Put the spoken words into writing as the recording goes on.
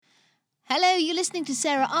Hello, you're listening to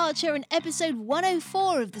Sarah Archer and episode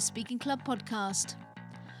 104 of the Speaking Club podcast.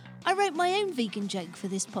 I wrote my own vegan joke for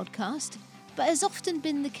this podcast, but as often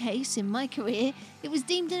been the case in my career, it was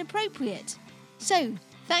deemed inappropriate. So,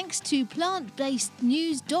 thanks to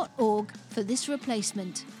plantbasednews.org for this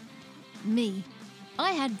replacement. Me.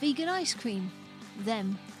 I had vegan ice cream.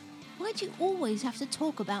 Them. Why do you always have to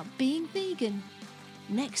talk about being vegan?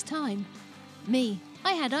 Next time. Me.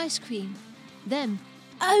 I had ice cream. Them.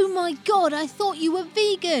 Oh my God, I thought you were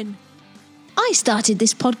vegan. I started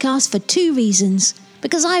this podcast for two reasons.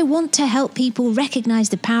 Because I want to help people recognise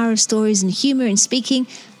the power of stories and humour in speaking,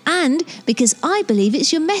 and because I believe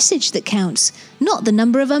it's your message that counts, not the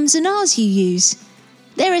number of ums and ahs you use.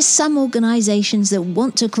 There are some organisations that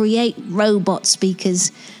want to create robot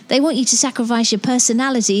speakers. They want you to sacrifice your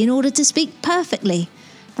personality in order to speak perfectly.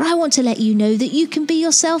 But I want to let you know that you can be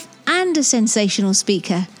yourself and a sensational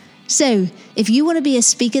speaker. So, if you want to be a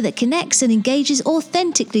speaker that connects and engages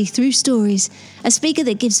authentically through stories, a speaker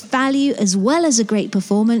that gives value as well as a great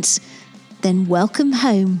performance, then welcome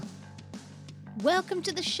home. Welcome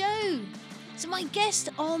to the show. So my guest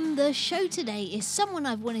on the show today is someone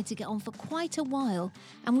I've wanted to get on for quite a while,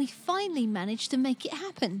 and we finally managed to make it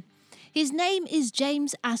happen. His name is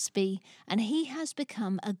James Aspey, and he has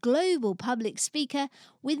become a global public speaker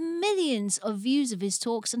with millions of views of his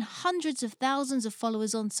talks and hundreds of thousands of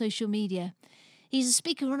followers on social media. He's a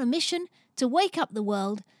speaker on a mission to wake up the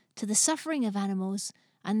world to the suffering of animals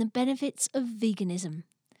and the benefits of veganism.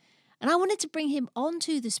 And I wanted to bring him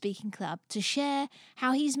onto the Speaking Club to share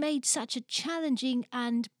how he's made such a challenging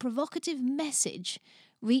and provocative message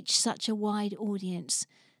reach such a wide audience,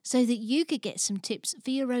 so that you could get some tips for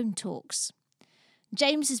your own talks.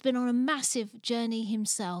 James has been on a massive journey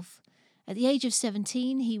himself. At the age of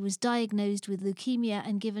 17, he was diagnosed with leukemia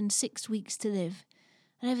and given 6 weeks to live.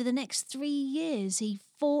 And over the next 3 years, he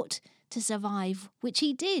fought to survive, which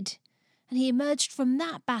he did. And he emerged from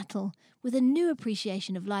that battle with a new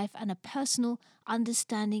appreciation of life and a personal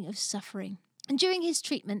understanding of suffering. And during his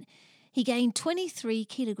treatment, he gained 23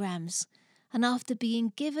 kilograms. And after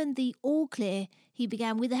being given the all clear, he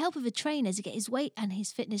began with the help of a trainer to get his weight and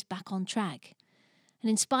his fitness back on track. And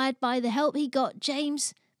inspired by the help he got,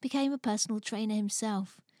 James became a personal trainer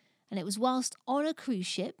himself. And it was whilst on a cruise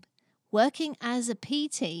ship, working as a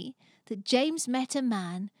PT, that James met a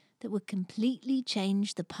man that would completely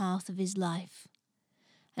change the path of his life.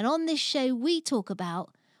 And on this show, we talk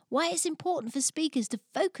about why it's important for speakers to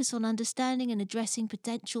focus on understanding and addressing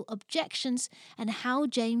potential objections and how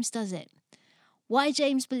James does it. Why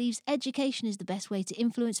James believes education is the best way to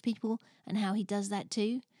influence people and how he does that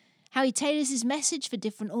too. How he tailors his message for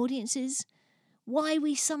different audiences. Why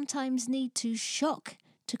we sometimes need to shock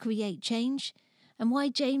to create change. And why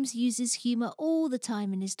James uses humour all the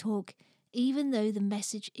time in his talk, even though the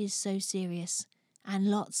message is so serious.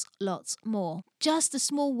 And lots more. Just a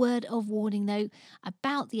small word of warning though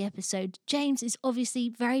about the episode. James is obviously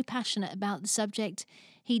very passionate about the subject.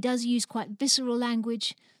 He does use quite visceral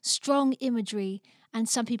language, strong imagery, and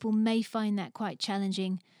some people may find that quite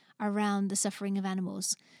challenging around the suffering of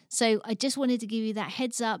animals. So I just wanted to give you that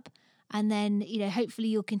heads up, and then, hopefully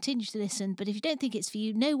you'll continue to listen. But if you don't think it's for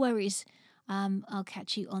you, no worries. I'll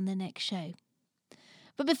catch you on the next show.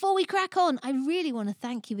 But before we crack on, I really want to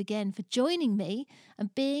thank you again for joining me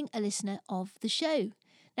and being a listener of the show.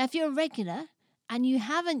 Now, if you're a regular and you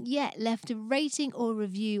haven't yet left a rating or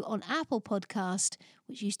review on Apple Podcast,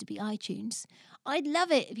 which used to be iTunes, I'd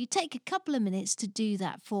love it if you take a couple of minutes to do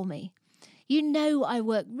that for me. You know I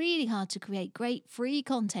work really hard to create great free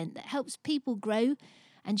content that helps people grow,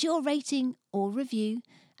 and your rating or review,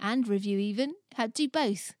 and review even, do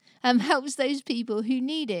both, helps those people who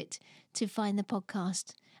need it to find the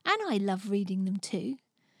podcast. And I love reading them too.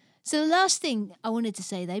 So the last thing I wanted to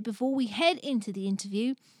say though, before we head into the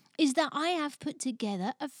interview, is that I have put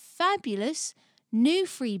together a fabulous new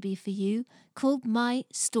freebie for you called My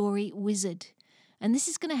Story Wizard. And this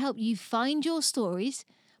is going to help you find your stories,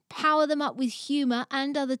 power them up with humour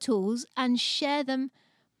and other tools, and share them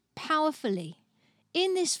powerfully.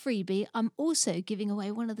 In this freebie, I'm also giving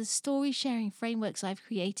away one of the story sharing frameworks I've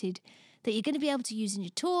created that you're going to be able to use in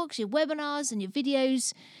your talks, your webinars, and your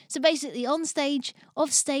videos. So basically on stage,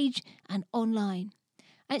 off stage, and online.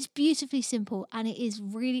 And it's beautifully simple, and it is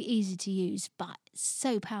really easy to use, but it's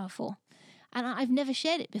so powerful. And I've never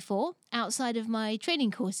shared it before outside of my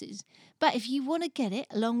training courses. But if you want to get it,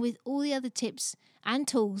 along with all the other tips and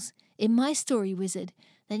tools in My Story Wizard,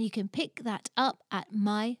 then you can pick that up at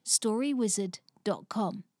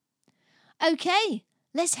mystorywizard.com. Okay,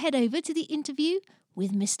 let's head over to the interview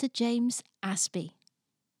with Mr. James Aspey.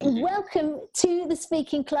 Welcome to the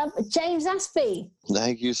Speaking Club, James Aspey.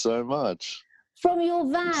 Thank you so much. From your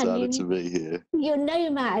van. Excited to be here. You're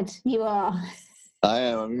nomad, you are. I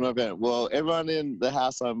am. I'm in my van. Well, everyone in the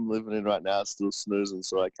house I'm living in right now is still snoozing,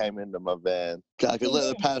 so I came into my van. I could let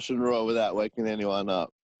the passion roll without waking anyone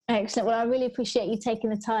up. Excellent. Well, I really appreciate you taking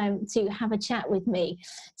the time to have a chat with me.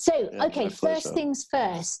 So, okay, first things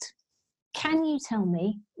first. Can you tell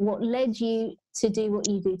me what led you to do what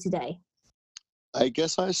you do today? I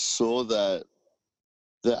guess I saw that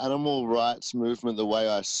the animal rights movement, the way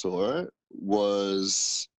I saw it,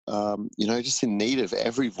 was, just in need of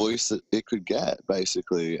every voice that it could get,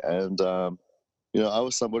 basically. And, I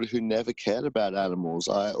was somebody who never cared about animals.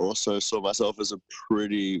 I also saw myself as a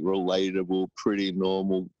pretty relatable, pretty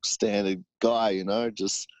normal, standard guy,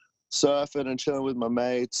 just surfing and chilling with my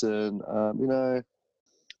mates. And,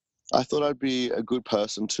 I thought I'd be a good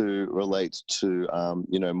person to relate to,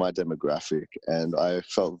 my demographic. And I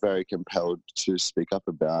felt very compelled to speak up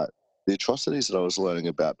about the atrocities that I was learning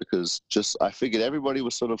about, because I figured everybody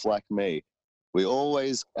was sort of like me. We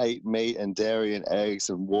always ate meat and dairy and eggs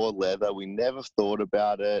and wore leather. We never thought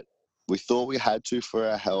about it. We thought we had to for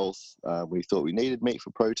our health. We thought we needed meat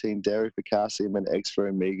for protein, dairy for calcium, and eggs for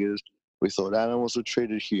omegas. We thought animals were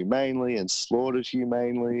treated humanely and slaughtered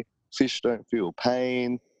humanely. Fish don't feel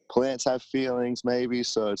pain. Plants have feelings, maybe,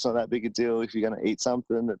 so it's not that big a deal if you're going to eat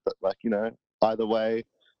something, either way.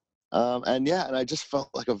 And I just felt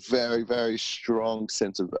like a very, very strong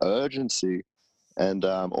sense of urgency and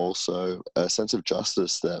also a sense of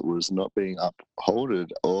justice that was not being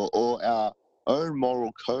upholded, or our own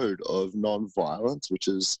moral code of non-violence, which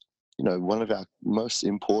is, one of our most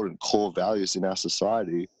important core values in our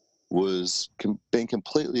society, was being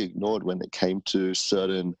completely ignored when it came to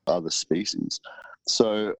certain other species.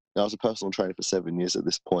 So I was a personal trainer for 7 years at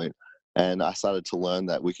this point, and I started to learn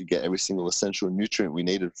that we could get every single essential nutrient we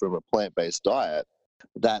needed from a plant-based diet.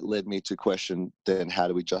 That led me to question, then, how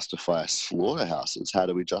do we justify slaughterhouses? How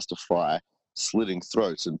do we justify slitting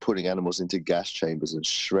throats and putting animals into gas chambers and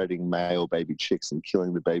shredding male baby chicks and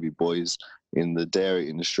killing the baby boys in the dairy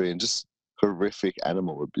industry, and just horrific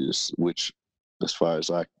animal abuse, which, as far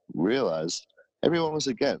as I realized, everyone was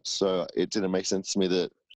against. So it didn't make sense to me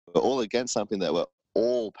that we're all against something that we're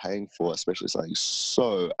all paying for, especially something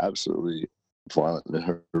so absolutely violent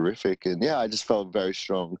and horrific. And I just felt a very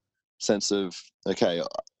strong sense of, okay,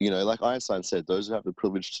 like Einstein said, those who have the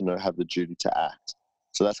privilege to know have the duty to act.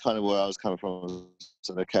 So that's kind of where I was coming from.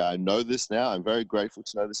 So, okay, I know this now. I'm very grateful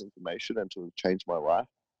to know this information and to have changed my life.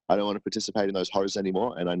 I don't want to participate in those horrors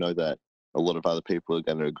anymore. And I know that a lot of other people are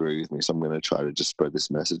going to agree with me. So I'm going to try to just spread this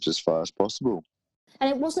message as far as possible. And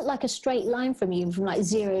it wasn't like a straight line from you from like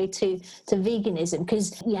zero to veganism,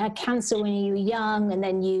 because you had cancer when you were young, and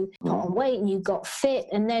then you put on weight and you got fit.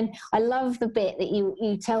 And then I love the bit that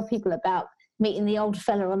you tell people about meeting the old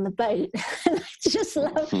fella on the boat. And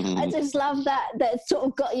I just love that sort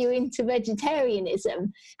of got you into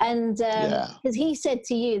vegetarianism. And because he said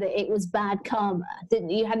to you that it was bad karma.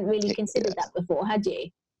 You hadn't really considered that before, had you?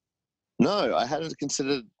 No, I hadn't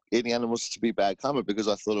considered eating animals to be bad karma, because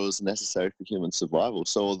I thought it was necessary for human survival.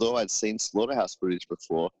 So although I'd seen slaughterhouse footage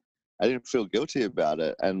before, I didn't feel guilty about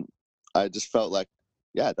it. And I just felt like,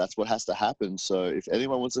 that's what has to happen. So if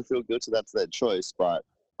anyone wants to feel guilty, that's their choice. But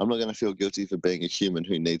I'm not going to feel guilty for being a human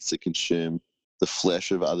who needs to consume the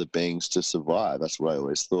flesh of other beings to survive. That's what I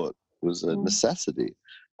always thought was a necessity.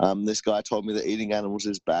 This guy told me that eating animals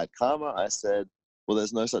is bad karma. I said, well,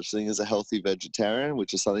 there's no such thing as a healthy vegetarian,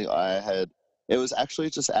 which is something I had. It was actually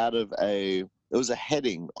just it was a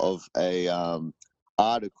heading of a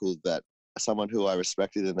article that someone who I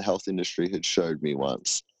respected in the health industry had showed me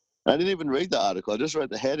once. And I didn't even read the article. I just read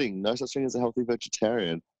the heading, no such thing as a healthy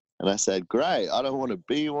vegetarian. And I said, great, I don't want to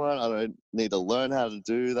be one. I don't need to learn how to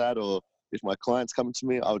do that. Or if my clients come to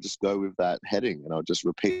me, I'll just go with that heading, and I'll just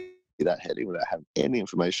repeat that heading without having any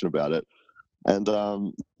information about it. And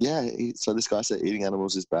so this guy said eating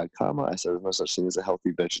animals is bad karma. I said there's no such thing as a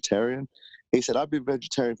healthy vegetarian. He said, I've been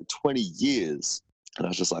vegetarian for 20 years. And I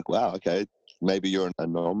was just like, wow, okay, maybe you're an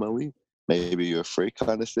anomaly. Maybe you're a freak,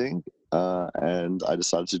 kind of thing. And I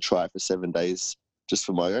decided to try it for 7 days just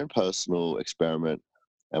for my own personal experiment.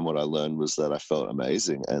 And what I learned was that I felt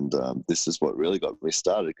amazing. And this is what really got me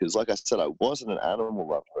started. Because like I said, I wasn't an animal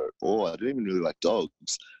lover at all. I didn't even really like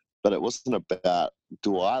dogs. But it wasn't about,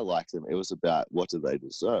 do I like them? It was about, what do they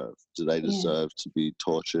deserve? Do they deserve to be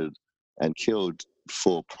tortured and killed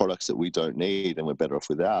for products that we don't need and we're better off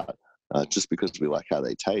without, just because we like how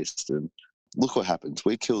they taste? And look what happens.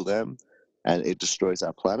 We kill them and it destroys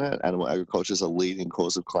our planet. Animal agriculture is a leading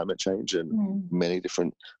cause of climate change and many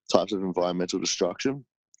different types of environmental destruction.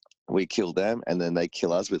 we kill them, and then they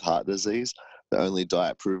kill us with heart disease. The only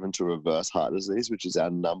diet proven to reverse heart disease, which is our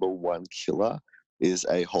number one killer, is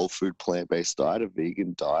a whole food plant-based diet, a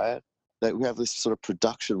vegan diet. That we have this sort of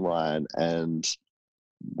production line, and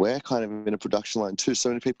we're kind of in a production line too. So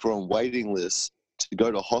many people are on waiting lists to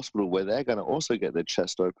go to hospital where they're going to also get their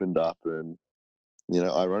chest opened up and,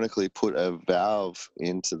 ironically put a valve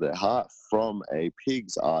into their heart from a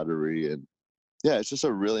pig's artery. And yeah, it's just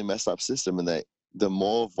a really messed up system. And the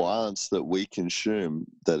more violence that we consume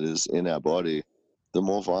that is in our body, the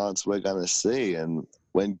more violence we're going to see. And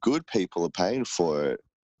when good people are paying for it,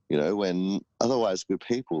 when otherwise good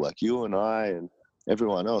people like you and I and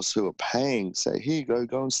everyone else who are paying say, here you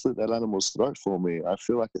go and slit that animal's throat for me, I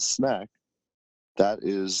feel like a snack. That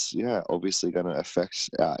is, yeah, obviously going to affect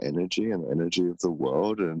our energy and the energy of the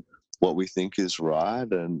world and what we think is right.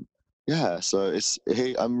 And yeah, so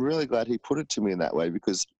I'm really glad he put it to me in that way,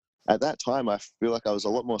 because at that time I feel like I was a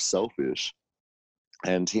lot more selfish,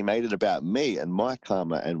 and he made it about me and my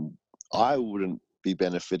karma, and I wouldn't be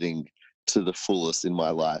benefiting to the fullest in my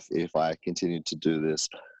life if I continued to do this.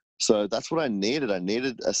 So that's what I needed. I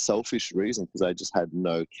needed a selfish reason, because I just had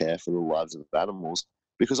no care for the lives of animals,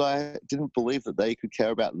 because I didn't believe that they could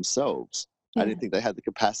care about themselves. I didn't think they had the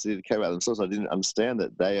capacity to care about themselves. I didn't understand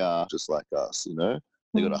that they are just like us,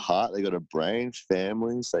 They got a heart, they got a brain,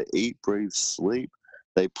 families, they eat, breathe, sleep,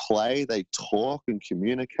 they play, they talk and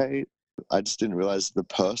communicate. I just didn't realize the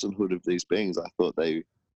personhood of these beings. I thought they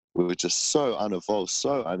were just so unevolved,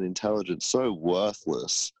 so unintelligent, so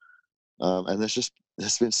worthless. And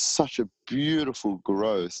there's been such a beautiful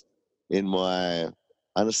growth in my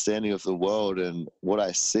understanding of the world and what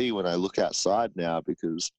I see when I look outside now,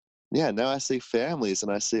 because yeah, now I see families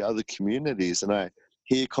and I see other communities and I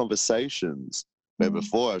hear conversations where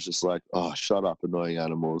before I was just like, oh, shut up, annoying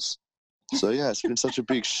animals. So yeah, it's been such a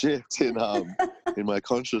big shift in my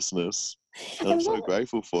consciousness. And I'm And so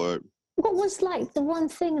grateful for it. what was like the one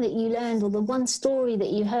thing that you learned, or the one story that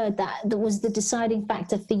you heard that was the deciding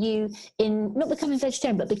factor for you in not becoming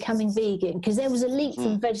vegetarian but becoming vegan? Because there was a leap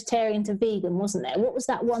from vegetarian to vegan, wasn't there? What was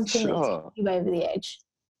that one thing that Sure. took you over the edge?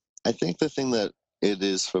 I think the thing that it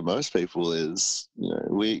is for most people is,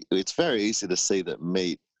 it's very easy to see that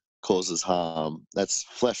meat causes harm. That's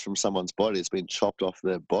flesh from someone's body. It's been chopped off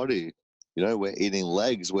their body. We're eating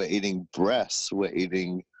legs, we're eating breasts, we're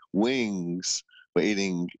eating wings, we're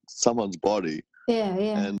eating someone's body.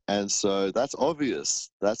 Yeah. And so that's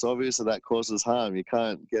obvious. That's obvious that causes harm. You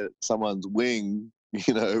can't get someone's wing,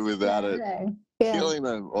 without it killing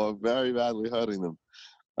them or very badly hurting them.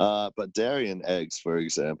 But dairy and eggs, for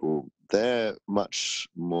example, they're much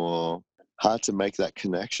more hard to make that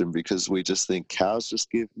connection, because we just think cows just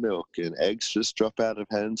give milk and eggs just drop out of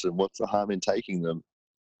hens, and what's the harm in taking them?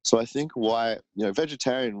 So I think why,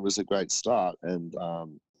 vegetarian was a great start. And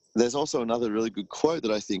there's also another really good quote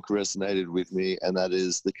that I think resonated with me, and that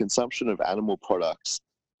is, the consumption of animal products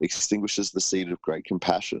extinguishes the seed of great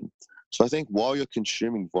compassion. So I think while you're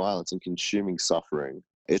consuming violence and consuming suffering,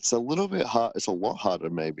 it's a little bit hard, it's a lot harder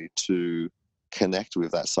maybe to connect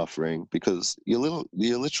with that suffering, because you're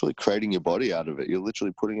literally creating your body out of it. You're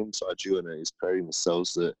literally putting it inside you, and it's creating the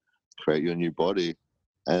cells that create your new body.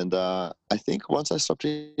 And I think once I stopped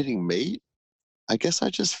eating meat, I guess I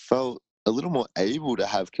just felt a little more able to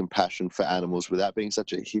have compassion for animals without being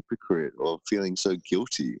such a hypocrite or feeling so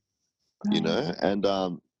guilty, And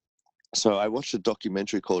so I watched a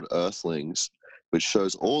documentary called Earthlings, which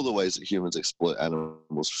shows all the ways that humans exploit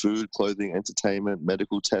animals: food, clothing, entertainment,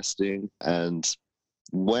 medical testing. And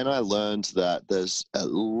when I learned that there's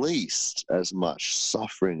at least as much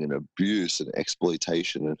suffering and abuse and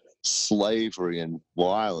exploitation and slavery and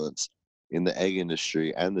violence in the egg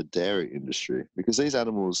industry and the dairy industry, because these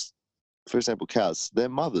animals, for example, cows, they're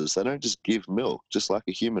mothers. They don't just give milk, just like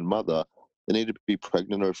a human mother. They need to be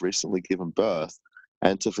pregnant or have recently given birth.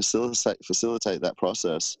 And to facilitate that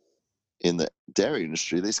process in the dairy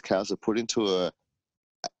industry, these cows are put into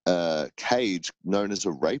a cage known as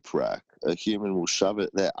a rape rack. A human will shove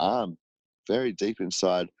their arm very deep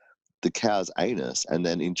inside the cow's anus and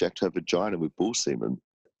then inject her vagina with bull semen.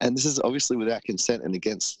 And this is obviously without consent and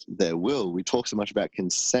against their will. We talk so much about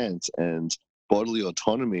consent and bodily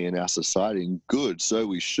autonomy in our society, and good, so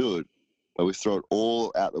we should, but we throw it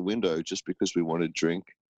all out the window just because we want to drink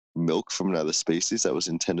milk from another species that was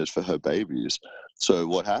intended for her babies. So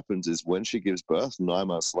what happens is, when she gives birth 9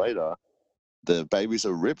 months later, the babies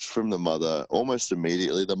are ripped from the mother almost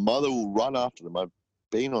immediately. The mother will run after them. I've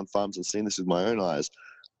been on farms and seen this with my own eyes.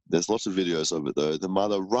 There's lots of videos of it, though. The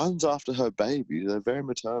mother runs after her baby. They're very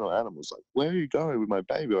maternal animals. Like, where are you going with my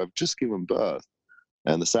baby? I've just given birth.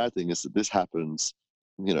 And the sad thing is that this happens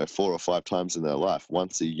 4 or 5 times in their life,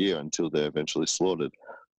 once a year until they're eventually slaughtered.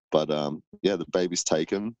 But yeah, the baby's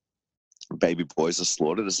taken. Baby boys are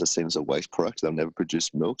slaughtered as they're seen as a waste product. They'll never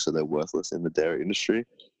produce milk, so they're worthless in the dairy industry.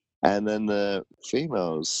 And then the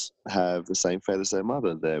females have the same fate as their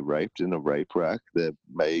mother. They're raped in a rape rack. Their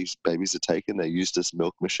babies are taken. They're used as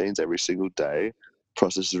milk machines every single day.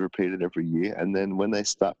 Process is repeated every year. And then when they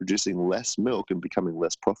start producing less milk and becoming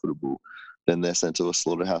less profitable, then they're sent to a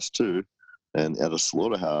slaughterhouse too. And at a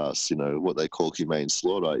slaughterhouse, what they call humane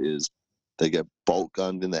slaughter is they get bolt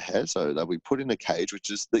gunned in the head. So they'll be put in a cage,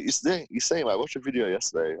 which is, you see, I watched a video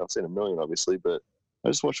yesterday. I've seen a million, obviously, but I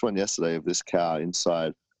just watched one yesterday of this cow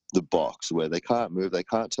inside the box where they can't move, they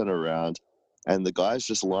can't turn around, and the guy's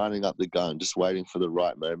just lining up the gun, just waiting for the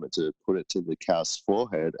right moment to put it to the cow's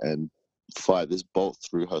forehead and fire this bolt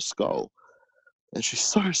through her skull. And she's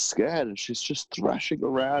so scared, and she's just thrashing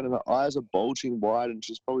around, and her eyes are bulging wide, and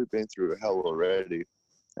she's probably been through hell already.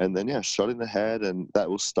 And then, yeah, shot in the head, and that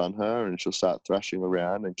will stun her, and she'll start thrashing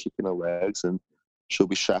around and kicking her legs, and she'll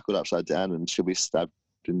be shackled upside down, and she'll be stabbed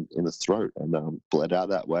in the throat and bled out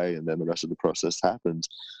that way, and then the rest of the process happens.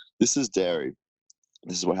 This is dairy.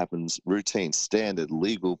 This is what happens, routine, standard,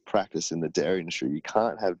 legal practice in the dairy industry. You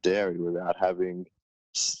can't have dairy without having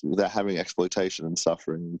exploitation and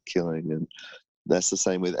suffering and killing. And that's the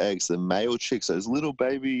same with eggs. The male chicks, those little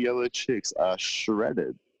baby yellow chicks, are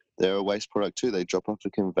shredded. They're a waste product too. They drop off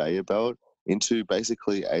the conveyor belt into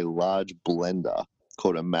basically a large blender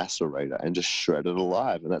called a macerator and just shredded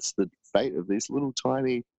alive. And that's the fate of these little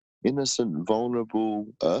tiny, innocent, vulnerable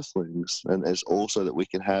earthlings. And it's also that we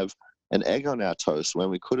can have an egg on our toast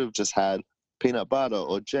when we could have just had peanut butter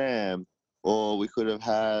or jam, or we could have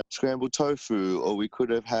had scrambled tofu, or we could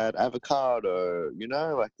have had avocado.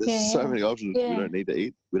 Like there's so many options we don't need to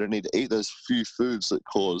eat. We don't need to eat those few foods that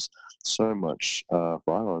cause so much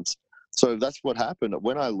violence. So that's what happened.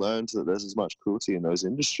 When I learned that there's as much cruelty in those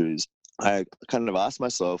industries, I kind of asked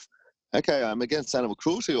myself, okay, I'm against animal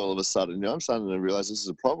cruelty all of a sudden. I'm starting to realize this is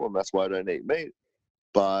a problem. That's why I don't eat meat.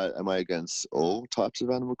 But am I against all types of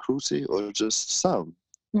animal cruelty or just some?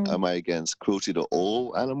 Am I against cruelty to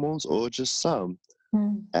all animals or just some?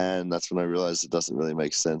 And that's when I realized it doesn't really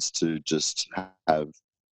make sense to just have,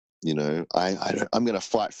 I'm going to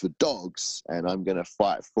fight for dogs and I'm going to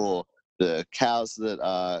fight for the cows that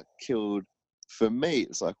are killed for meat.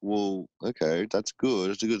 It's like, well, okay, that's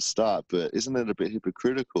good. It's a good start. But isn't it a bit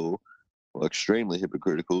hypocritical, or extremely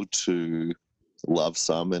hypocritical, to love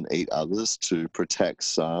some and eat others, to protect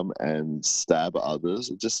some and stab others?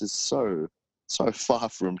 It just is so far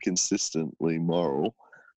from consistently moral.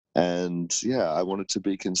 And yeah, I wanted to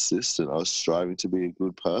be consistent. I was striving to be a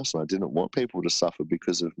good person. I didn't want people to suffer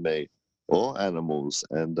because of me or animals.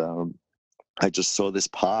 And I just saw this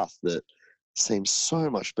path that seems so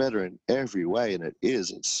much better in every way, and it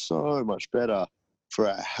is. It's so much better for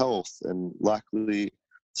our health and likely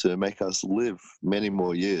to make us live many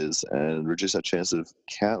more years and reduce our chance of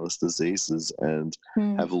countless diseases and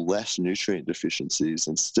have less nutrient deficiencies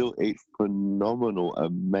and still eat phenomenal,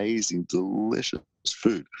 amazing, delicious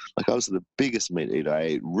food. Like, I was the biggest meat eater. I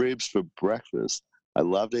ate ribs for breakfast. I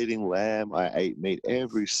loved eating lamb. I ate meat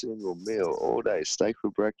every single meal, all day, steak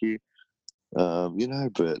for brekkie.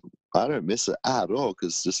 But I don't miss it at all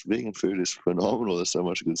because just vegan food is phenomenal. There's so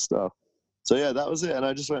much good stuff. So yeah, that was it. And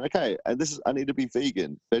I just went, okay, and I need to be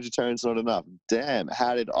vegan. Vegetarian's not enough. Damn,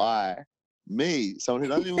 how did me, someone who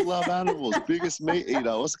doesn't even love animals, biggest meat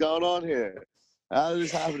eater, what's going on here? How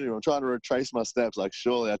is this happening? I'm trying to retrace my steps. Like,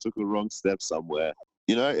 surely I took a wrong step somewhere.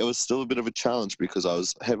 It was still a bit of a challenge because I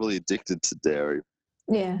was heavily addicted to dairy.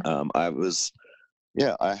 Yeah.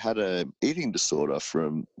 I had an eating disorder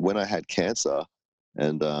from when I had cancer.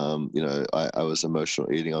 And, I was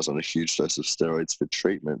emotional eating. I was on a huge dose of steroids for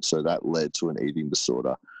treatment. So that led to an eating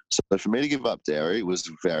disorder. So for me to give up dairy was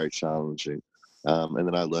very challenging. And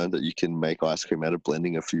then I learned that you can make ice cream out of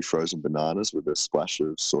blending a few frozen bananas with a splash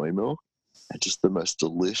of soy milk. And just the most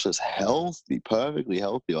delicious, healthy, perfectly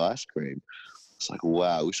healthy ice cream. It's like,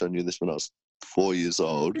 wow, I wish I knew this when I was 4 years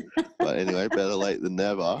old. But anyway, better late than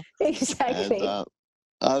never. Exactly. And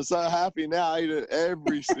I'm so happy now. I eat it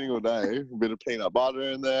every single day. A bit of peanut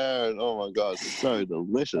butter in there, and oh my gosh, it's so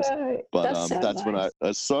delicious. But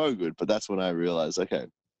that's so good. But that's when I realized, okay,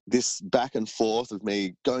 this back and forth of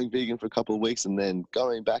me going vegan for a couple of weeks and then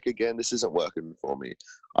going back again, this isn't working for me.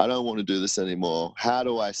 I don't want to do this anymore. How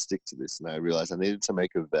do I stick to this? And I realized I needed to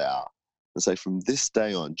make a vow and say, from this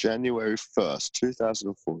day on, January 1st,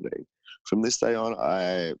 2014, from this day on,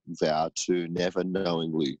 I vow to never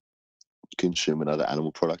knowingly consume another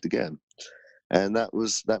animal product again. And that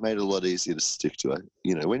made it a lot easier to stick to it.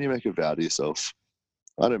 When you make a vow to yourself,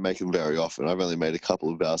 I don't make them very often. I've only made a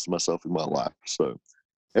couple of vows to myself in my life. So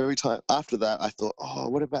every time after that, I thought, oh,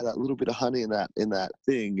 what about that little bit of honey in that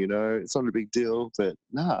thing? You know, it's not a big deal. But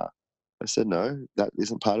nah, I said no, that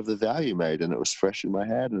isn't part of the vow you made, and it was fresh in my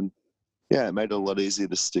head, and yeah, it made it a lot easier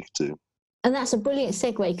to stick to. And that's a brilliant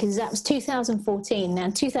segue, because that was 2014. Now,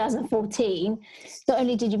 2014, not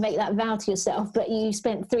only did you make that vow to yourself, but you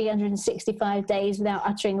spent 365 days without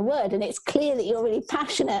uttering a word. And it's clear that you're really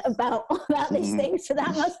passionate about this thing. So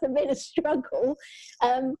that must have been a struggle.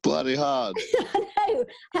 Bloody hard. I know.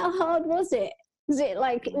 How hard was it? Was it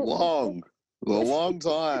like a long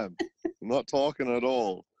time? Not talking at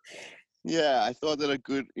all. Yeah, I thought that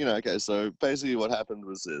okay, so basically what happened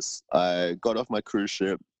was this. I got off my cruise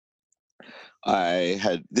ship. I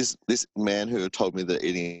had this man who had told me that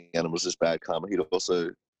eating animals is bad karma.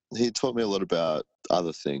 He taught me a lot about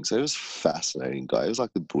other things. He was a fascinating guy. He was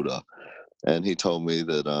like the Buddha. And he told me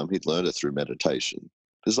that he'd learned it through meditation.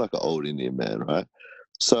 This is like an old Indian man, right?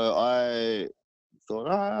 So I thought,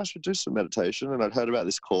 I should do some meditation. And I'd heard about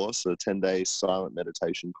this course, a 10-day silent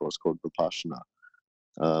meditation course called Vipassana,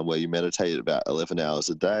 where you meditate about 11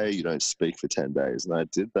 hours a day. You don't speak for 10 days. And I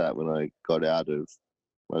did that when I got out of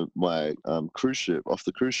my cruise ship, off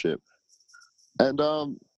the cruise ship. And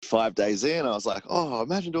 5 days in, I was like, oh,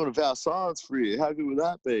 imagine doing a vow of silence for you. How good would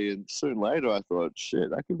that be? And soon later, I thought, shit,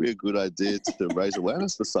 that could be a good idea to raise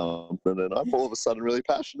awareness for something. And I'm all of a sudden really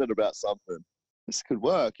passionate about something. This could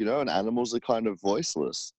work, and animals are kind of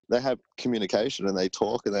voiceless. They have communication and they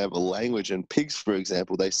talk and they have a language. And pigs, for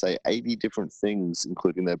example, they say 80 different things,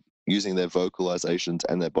 including using their vocalizations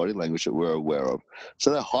and their body language that we're aware of.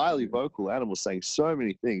 So they're highly vocal animals saying so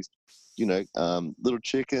many things. Little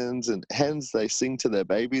chickens and hens, they sing to their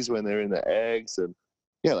babies when they're in their eggs. And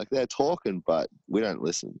yeah, like they're talking, but we don't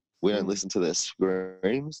listen. We don't listen to their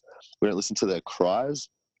screams. We don't listen to their cries.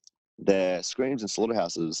 Their screams in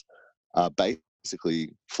slaughterhouses are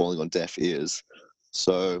basically falling on deaf ears.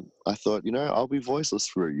 So I thought, I'll be voiceless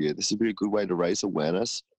for a year. This would be a good way to raise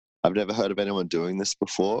awareness. I've never heard of anyone doing this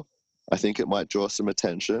before. I think it might draw some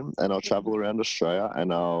attention, and I'll travel around Australia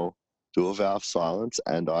and I'll do a vow of silence,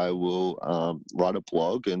 and I will write a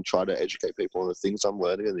blog and try to educate people on the things I'm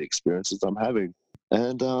learning and the experiences I'm having.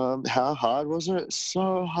 And how hard was it?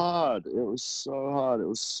 So hard. It was so hard. It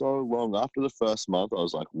was so long. After the first month, I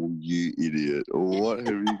was like, well, you idiot. What have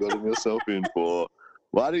you gotten yourself in for?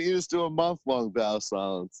 Why didn't you just do a month-long vow of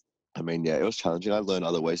silence? I mean, yeah, it was challenging. I learned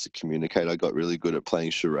other ways to communicate. I got really good at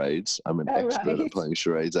playing charades. I'm an expert at playing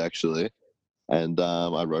charades, actually. And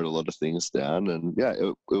I wrote a lot of things down. And, yeah,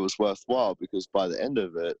 it was worthwhile, because by the end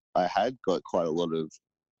of it, I had got quite a lot of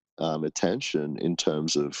attention in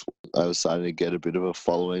terms of I was starting to get a bit of a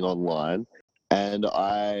following online. And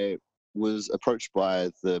I was approached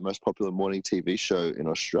by the most popular morning TV show in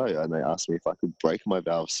Australia, and they asked me if I could break my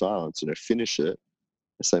vow of silence, finish it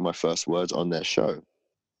and say my first words on their show,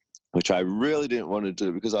 which I really didn't want to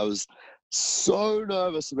do because I was so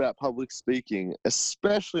nervous about public speaking,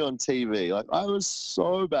 especially on TV. Like, I was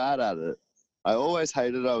so bad at it. I always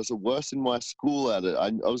hated it. I was the worst in my school at it.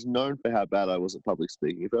 I was known for how bad I was at public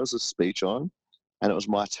speaking. If there was a speech on and it was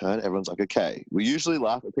my turn, everyone's like, okay. We usually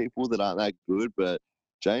laugh at people that aren't that good, but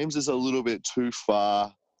James is a little bit too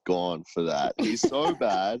far gone for that. He's so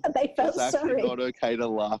bad. They felt it's actually sorry. not okay to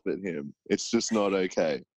laugh at him. It's just not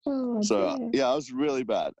okay. Oh, so, dear. yeah, I was really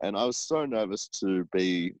bad. And I was so nervous to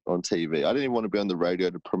be on TV. I didn't even want to be on the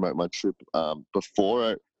radio to promote my trip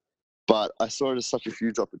before it. But I saw it as such a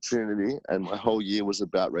huge opportunity, and my whole year was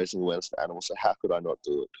about raising awareness for animals. So how could I not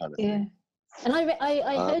do it, kind of thing? And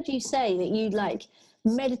I heard you say that you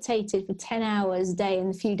meditated for 10 hours a day in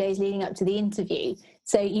the few days leading up to the interview.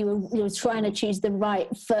 So you were trying to choose the right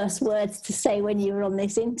first words to say when you were on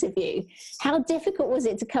this interview. How difficult was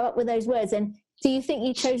it to come up with those words? And do you think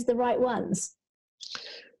you chose the right ones?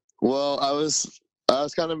 Well, I was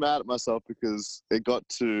kind of mad at myself because it got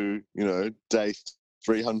to, day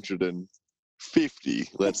 350,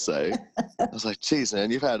 let's say. I was like, geez, man,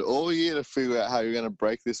 you've had all year to figure out how you're going to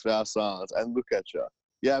break this vow of silence, and look at you.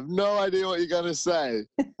 You have no idea what you're going to say.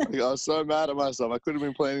 I was so mad at myself. I could have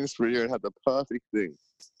been planning this for a year and had the perfect thing.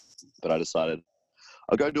 But I decided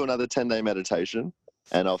I'll go do another 10-day meditation,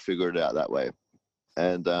 and I'll figure it out that way.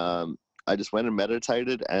 And I just went and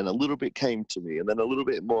meditated, and a little bit came to me, and then a little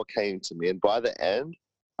bit more came to me. And by the end,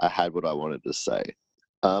 I had what I wanted to say.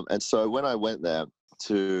 And so when I went there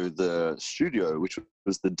to the studio, which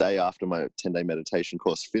was the day after my 10-day meditation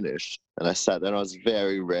course finished, and I sat there and I was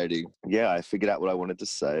very ready. Yeah, I figured out what I wanted to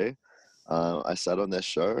say. I sat on their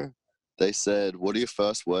show. They said, what are your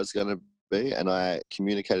first words going to be? And I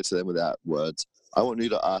communicated to them without words. I want you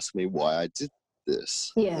to ask me why I did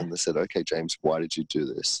this. Yeah. And they said, okay, James, why did you do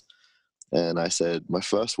this? And I said, my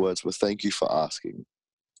first words were, thank you for asking.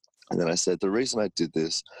 And then I said, the reason I did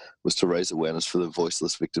this was to raise awareness for the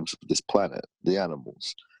voiceless victims of this planet, the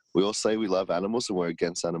animals. We all say we love animals and we're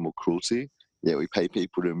against animal cruelty, yet we pay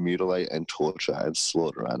people to mutilate and torture and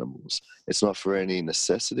slaughter animals. It's not for any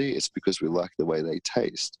necessity, it's because we like the way they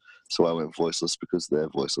taste. So I went voiceless because they're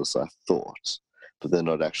voiceless, I thought. But they're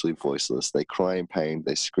not actually voiceless. They cry in pain,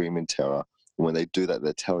 they scream in terror. And when they do that,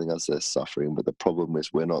 they're telling us they're suffering. But the problem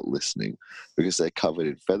is we're not listening because they're covered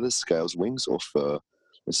in feathers, scales, wings, or fur.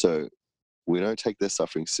 And so we don't take their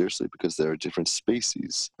suffering seriously because they're a different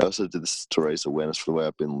species. I also did this to raise awareness for the way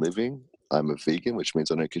I've been living. I'm a vegan, which means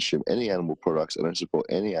I don't consume any animal products. I don't support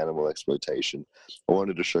any animal exploitation. I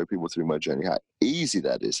wanted to show people through my journey how easy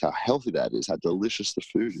that is, how healthy that is, how delicious the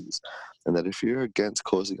food is, and that if you're against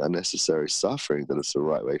causing unnecessary suffering, that it's the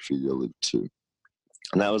right way for you to live too.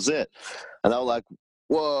 And that was it. And they were like,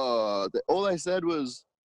 whoa. All they said was,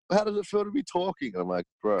 how does it feel to be talking? And I'm like,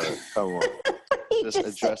 bro, come on. Just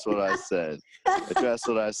address what I said. Address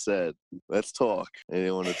what I said. Let's talk. And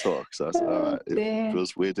you want to talk. So I said, all right. It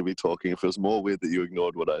feels weird to be talking. It feels more weird that you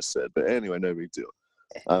ignored what I said. But anyway, no big deal.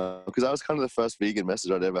 Because I was kind of the first vegan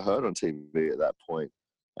message I'd ever heard on TV at that point.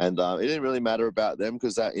 And it didn't really matter about them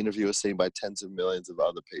because that interview was seen by tens of millions of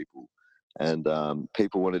other people. And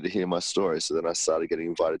people wanted to hear my story. So then I started getting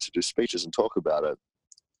invited to do speeches and talk about it.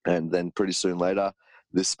 And then pretty soon later,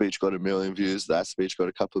 this speech got 1 million views. That speech got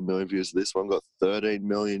a couple of million views. This one got 13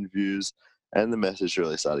 million views. And the message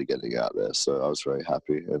really started getting out there. So I was very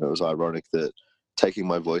happy. And it was ironic that taking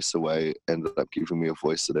my voice away ended up giving me a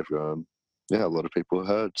voice that everyone, a lot of people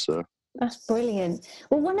heard. So that's brilliant.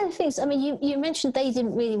 Well, one of the things, I mean, you mentioned they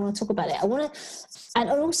didn't really want to talk about it. I want to, and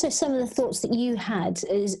also some of the thoughts that you had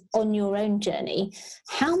is on your own journey.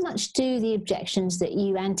 How much do the objections that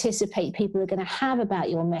you anticipate people are going to have about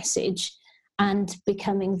your message and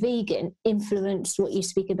becoming vegan influence what you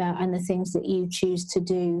speak about and the things that you choose to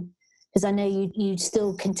do? Because I know you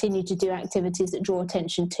still continue to do activities that draw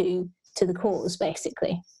attention to the cause,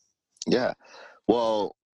 basically. Yeah.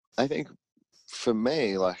 Well, I think for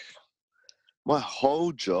me, like, my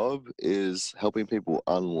whole job is helping people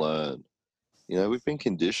unlearn. We've been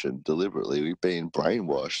conditioned deliberately. We've been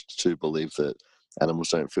brainwashed to believe that animals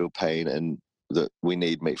don't feel pain and that we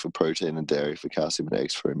need meat for protein and dairy for calcium and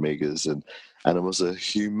eggs for omegas, and animals are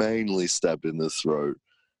humanely stabbed in the throat,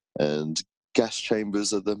 and gas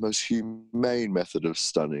chambers are the most humane method of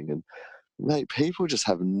stunning. And mate, people just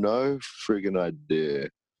have no friggin' idea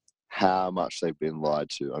how much they've been lied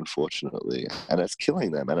to, unfortunately, and it's killing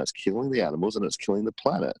them, and it's killing the animals, and it's killing the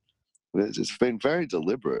planet. It's been very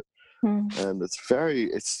deliberate, and it's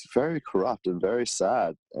very corrupt and very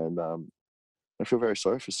sad. And I feel very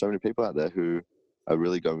sorry for so many people out there who are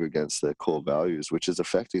really going against their core values, which is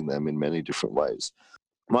affecting them in many different ways.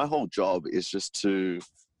 My whole job is just to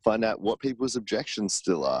find out what people's objections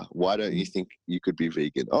still are. Why don't you think you could be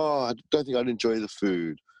vegan? Oh, I don't think I'd enjoy the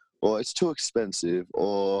food, or it's too expensive,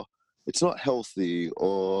 or it's not healthy,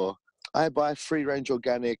 or I buy free-range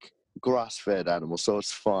organic grass-fed animals, so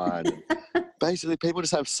it's fine. Basically, people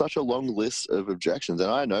just have such a long list of objections, and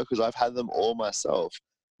I know because I've had them all myself.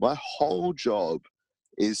 My whole job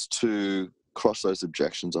is to cross those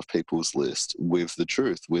objections off people's list with the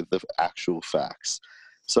truth, with the actual facts.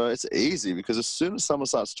 So it's easy because as soon as someone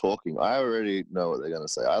starts talking, I already know what they're going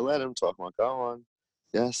to say. I let them talk. I'm like, go on.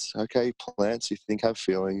 Yes, okay, plants you think have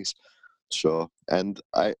feelings. Sure. And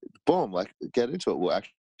boom, get into it. Well,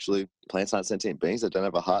 actually, plants aren't sentient beings. They don't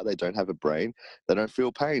have a heart. They don't have a brain. They don't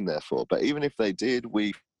feel pain, therefore. But even if they did,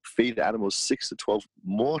 we feed animals 6 to 12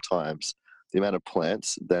 more times the amount of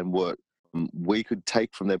plants than what we could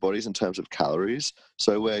take from their bodies in terms of calories.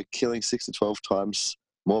 So we're killing 6 to 12 times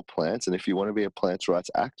more plants. And if you want to be a plants rights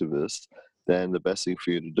activist, then the best thing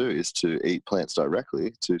for you to do is to eat plants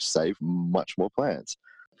directly to save much more plants.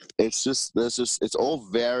 It's all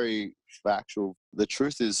very factual. The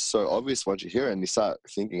truth is so obvious once you hear it and you start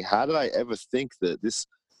thinking, how did I ever think that this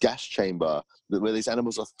gas chamber where these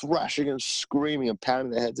animals are thrashing and screaming and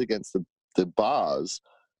pounding their heads against the bars,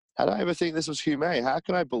 how did I ever think this was humane? How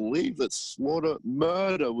can I believe that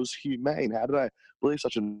murder was humane? How did I believe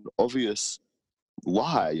such an obvious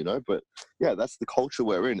lie, But yeah, that's the culture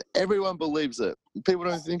we're in. Everyone believes it. People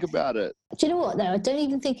don't think about it. Do you know what, though? I don't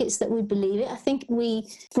even think it's that we believe it. I think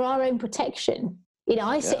for our own protection,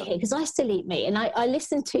 I sit here because I still eat meat, and I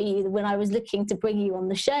listened to you when I was looking to bring you on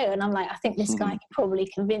the show, and I'm like, I think this guy can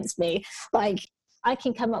probably convince me. Like, I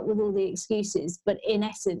can come up with all the excuses, but in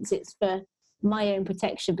essence, it's for my own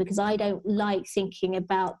protection, because I don't like thinking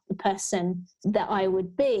about the person that I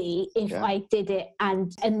would be if I did it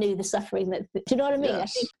and knew the suffering that. Do you know what I mean?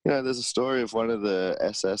 Yes. I think, you know, there's a story of one of the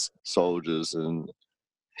SS soldiers, and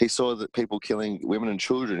he saw that people killing women and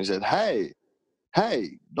children. He said, "Hey,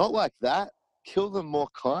 not like that. Kill them more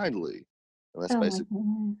kindly." And that's oh my basically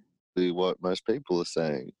God. what most people are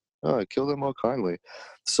saying. Oh, kill them more kindly.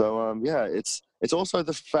 So yeah, it's also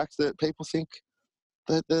the fact that people think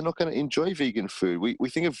that they're not going to enjoy vegan food. We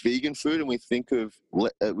think of vegan food and we think of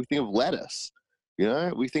lettuce. You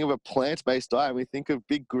know, we think of a plant-based diet and we think of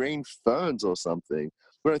big green ferns or something.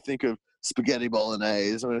 We don't think of spaghetti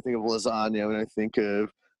bolognese. We don't think of lasagna. We don't think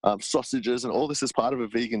of sausages, and all this is part of a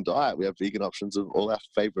vegan diet. We have vegan options of all our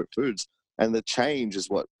favorite foods, and the change is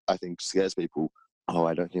what I think scares people. Oh,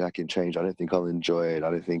 I don't think I can change. I don't think I'll enjoy it.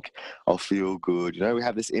 I don't think I'll feel good. You know, we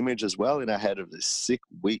have this image as well in our head of this sick,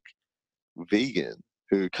 weak vegan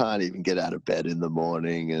who can't even get out of bed in the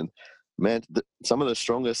morning. And man, some of the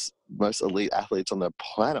strongest, most elite athletes on the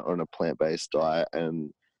planet are on a plant-based diet.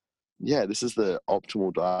 And yeah, this is the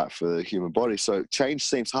optimal diet for the human body. So change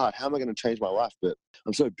seems hard. How am I going to change my life? But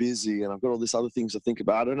I'm so busy and I've got all these other things to think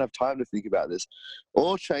about. I don't have time to think about this.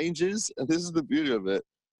 All changes, and this is the beauty of it.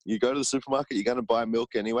 You go to the supermarket, you're going to buy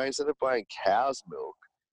milk anyway. Instead of buying cow's milk,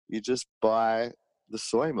 you just buy the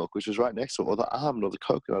soy milk, which is right next to it, or the almond, or the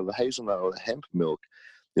coconut, or the hazelnut, or the hemp milk.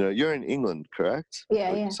 You know, you're in England, correct? Yeah,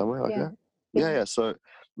 like yeah. Somewhere like yeah. that? Yeah. So,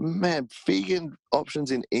 man, vegan options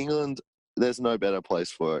in England, there's no better place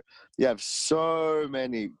for it. You have so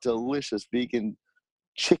many delicious vegan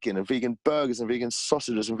chicken and vegan burgers and vegan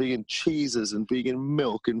sausages and vegan cheeses and vegan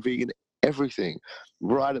milk and vegan everything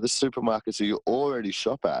right at the supermarkets that you already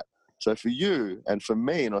shop at. So for you and for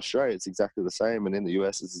me in Australia, it's exactly the same. And in the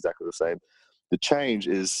US, it's exactly the same. The change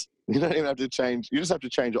is you don't even have to change. You just have to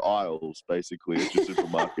change aisles, basically, at your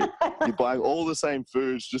supermarket. You're buying all the same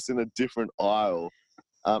foods, just in a different aisle.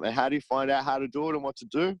 And how do you find out how to do it and what to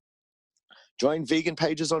do? Join vegan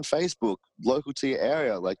pages on Facebook, local to your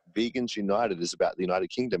area, like Vegans United is about the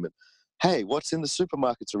United Kingdom. And hey, what's in the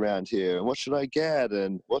supermarkets around here? And what should I get?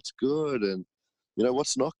 And what's good? And you know,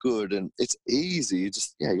 what's not good? And it's easy. You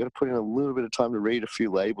just, you got to put in a little bit of time to read a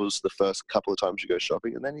few labels the first couple of times you go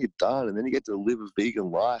shopping, and then you're done. And then you get to live a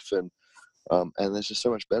vegan life. And there's just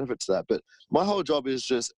so much benefit to that. But my whole job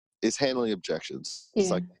is handling objections. Yeah.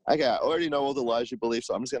 It's like, okay, I already know all the lies you believe,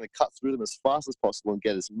 so I'm just going to cut through them as fast as possible and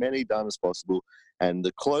get as many done as possible. And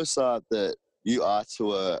the closer that you are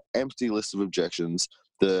to a empty list of objections,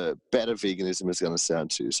 the better veganism is going to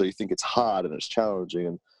sound to you. So you think it's hard and it's challenging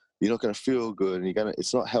and you're not going to feel good and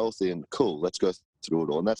it's not healthy, and cool, let's go through it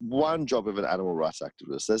all. And that's one job of an animal rights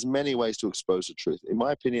activist. There's many ways to expose the truth. In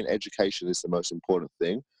my opinion, education is the most important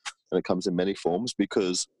thing, and it comes in many forms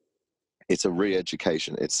because it's a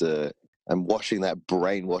re-education. I'm washing that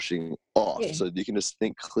brainwashing off, so you can just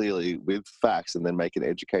think clearly with facts and then make an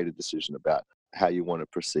educated decision about how you want to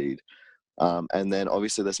proceed. And then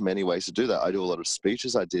obviously there's many ways to do that. I do a lot of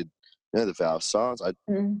speeches. I did, the vow of silence.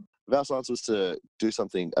 Vow of silence was to do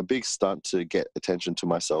something, a big stunt to get attention to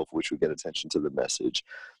myself, which would get attention to the message.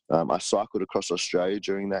 I cycled across Australia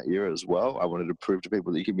during that year as well. I wanted to prove to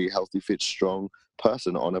people that you can be a healthy, fit, strong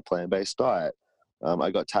person on a plant-based diet.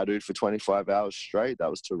 I got tattooed for 25 hours straight. That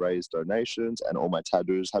was to raise donations, and all my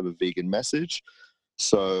tattoos have a vegan message.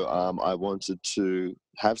 So I wanted to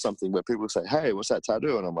have something where people say, hey, what's that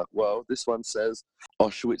tattoo? And I'm like, well, this one says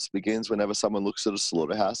Auschwitz begins whenever someone looks at a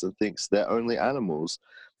slaughterhouse and thinks they're only animals.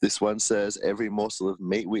 This one says every morsel of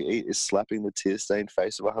meat we eat is slapping the tear-stained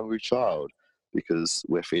face of a hungry child, because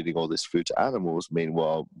we're feeding all this food to animals.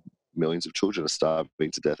 Meanwhile, millions of children are starving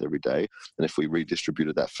to death every day. And if we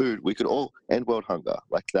redistributed that food, we could all end world hunger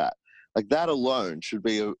like that. Like that alone should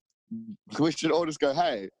be we should all just go,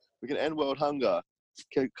 hey, we can end world hunger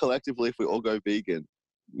collectively if we all go vegan.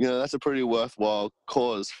 That's a pretty worthwhile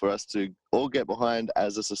cause for us to all get behind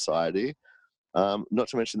as a society. Not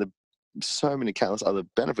to mention the so many countless other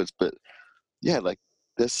benefits, but yeah, like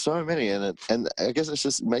there's so many, and I guess it's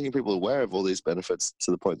just making people aware of all these benefits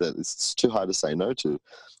to the point that it's too hard to say no to.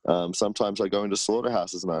 Sometimes I go into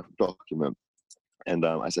slaughterhouses and I document, and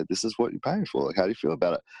I said, this is what you're paying for. Like, how do you feel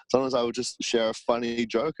about it? Sometimes I would just share a funny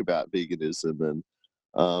joke about veganism, and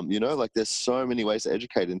like there's so many ways to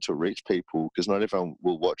educate and to reach people, because not everyone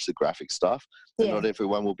will watch the graphic stuff, and not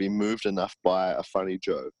everyone will be moved enough by a funny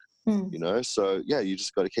joke. So yeah, you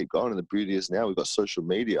just got to keep going. And the beauty is now we've got social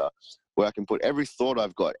media where I can put every thought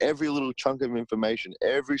I've got, every little chunk of information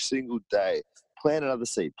every single day, plant another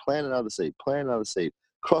seed, plant another seed, plant another seed,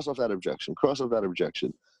 cross off that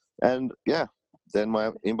objection, and yeah, then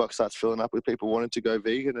my inbox starts filling up with people wanting to go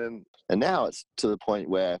vegan. And now it's to the point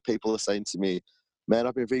where people are saying to me, man,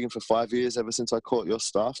 I've been vegan for 5 years ever since I caught your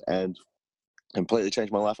stuff, and completely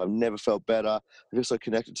changed my life. I've never felt better. I feel so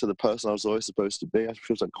connected to the person I was always supposed to be. I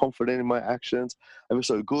feel so confident in my actions. I feel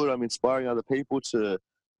so good. I'm inspiring other people to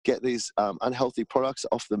get these unhealthy products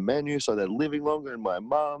off the menu so they're living longer. And my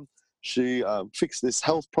mom, she fixed this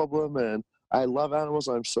health problem, and I love animals.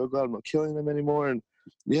 I'm so glad I'm not killing them anymore. And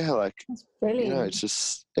yeah, like, That's brilliant.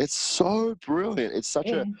 it's so brilliant. It's such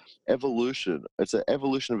a evolution. It's an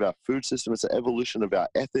evolution of our food system. It's an evolution of our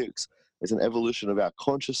ethics. It's an evolution of our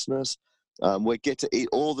consciousness. We get to eat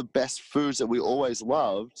all the best foods that we always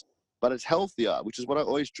loved, but it's healthier, which is what I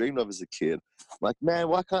always dreamed of as a kid. Like, man,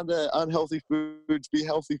 why can't the unhealthy foods be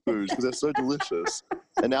healthy foods? Because they're so delicious.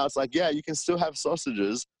 And now it's like, yeah, you can still have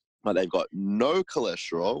sausages, but they've got no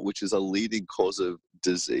cholesterol, which is a leading cause of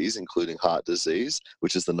disease, including heart disease,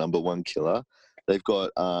 which is the #1 killer. They've got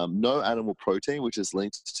no animal protein, which is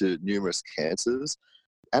linked to numerous cancers.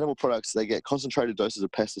 Animal products, they get concentrated doses of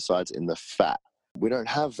pesticides in the fat. We don't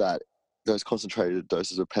have those concentrated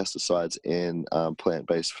doses of pesticides in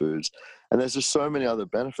plant-based foods. And there's just so many other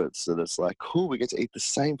benefits that it's like, cool, we get to eat the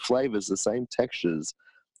same flavors, the same textures,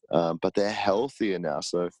 but they're healthier now.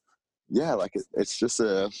 So yeah, like it's just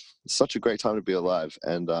such a great time to be alive,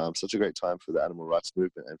 and such a great time for the animal rights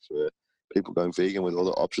movement and for people going vegan with all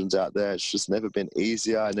the options out there. It's just never been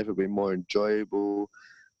easier, never been more enjoyable.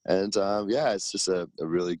 And yeah, it's just a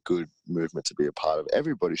really good movement to be a part of.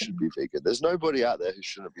 Everybody should be vegan. There's nobody out there who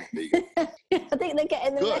shouldn't be vegan. I think they're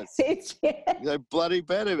getting the message. They bloody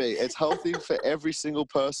better be. It's healthy for every single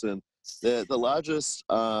person. The largest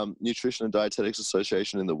nutrition and dietetics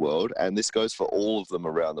association in the world, and this goes for all of them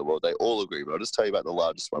around the world. They all agree. But I'll just tell you about the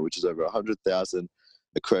largest one, which is over 100,000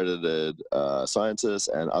 accredited scientists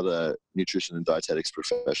and other nutrition and dietetics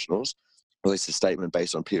professionals. Released a statement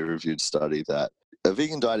based on peer-reviewed study that a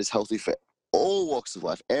vegan diet is healthy for all walks of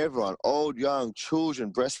life, everyone, old, young,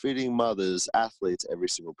 children, breastfeeding mothers, athletes, every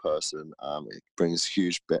single person. It brings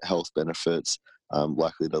huge health benefits,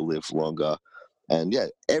 likely to live longer. And yeah,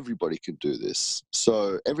 everybody can do this.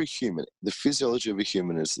 So every human, the physiology of a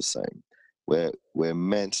human is the same. We're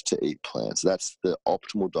meant to eat plants. That's the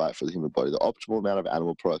optimal diet for the human body. The optimal amount of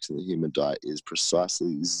animal products in the human diet is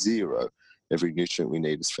precisely 0. Every nutrient we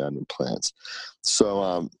need is found in plants.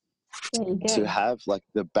 So to have like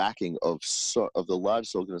the backing of the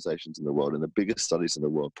largest organizations in the world and the biggest studies in the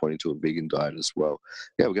world pointing to a vegan diet as well,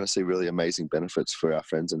 yeah, we're going to see really amazing benefits for our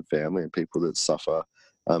friends and family and people that suffer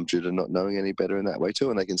due to not knowing any better in that way too,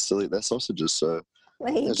 and they can still eat their sausages. So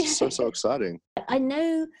it's just so exciting. I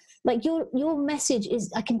know, like your message is,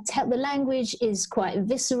 I can tell the language is quite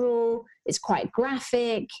visceral, it's quite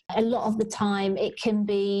graphic. A lot of the time it can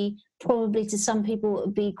be, probably to some people it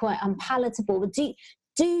would be quite unpalatable. But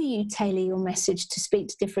do you tailor your message to speak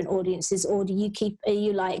to different audiences, or are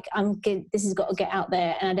you like, this has got to get out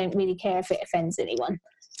there and I don't really care if it offends anyone?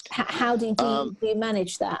 How do you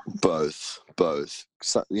manage that? Both.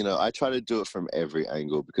 So, I try to do it from every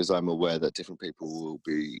angle because I'm aware that different people will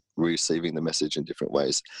be receiving the message in different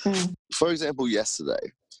ways. For example,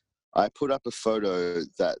 yesterday, I put up a photo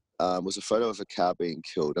that was a photo of a cow being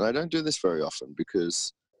killed. And I don't do this very often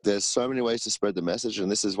because there's so many ways to spread the message.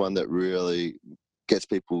 And this is one that really gets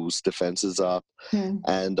people's defenses up.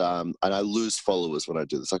 And I lose followers when I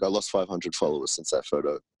do this. Like I lost 500 followers since that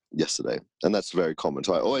photo yesterday. And that's very common.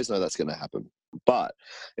 So I always know that's going to happen. But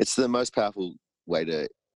it's the most powerful way to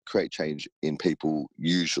create change in people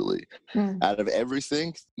usually. Out of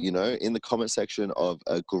everything, in the comment section of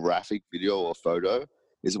a graphic video or photo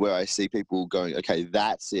is where I see people going, okay,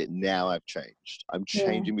 that's it. Now I've changed. I'm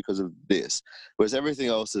changing because of this. Whereas everything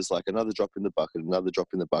else is like another drop in the bucket, another drop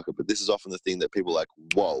in the bucket. But this is often the thing that people are like,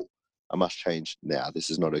 whoa, I must change now. This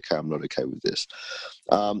is not okay. I'm not okay with this.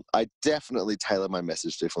 I definitely tailor my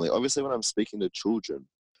message differently. Obviously, when I'm speaking to children,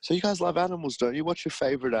 so you guys love animals, don't you? What's your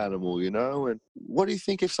favorite animal, And what do you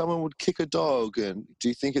think if someone would kick a dog? And do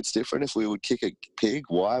you think it's different if we would kick a pig?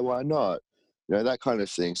 Why not? That kind of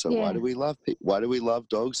thing. So why do we love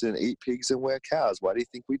dogs and eat pigs and wear cows? Why do you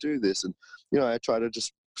think we do this? And, I try to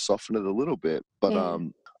just soften it a little bit. But,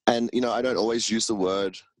 and, I don't always use the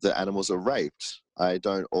word that animals are raped. I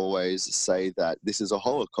don't always say that this is a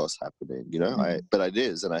Holocaust happening, but it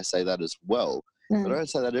is. And I say that as well. But I don't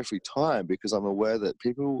say that every time because I'm aware that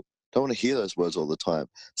people don't want to hear those words all the time.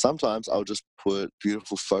 Sometimes I'll just put a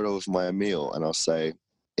beautiful photo of my meal and I'll say,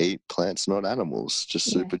 eat plants, not animals,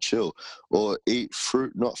 just super chill. Or eat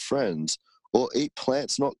fruit, not friends. Or eat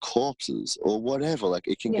plants, not corpses, or whatever. Like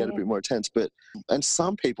it can get a bit more intense. And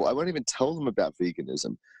some people, I won't even tell them about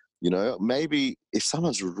veganism. You know, maybe if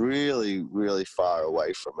someone's really, really far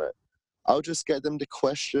away from it, I'll just get them to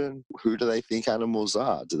question, who do they think animals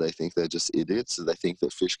are? Do they think they're just idiots? Do they think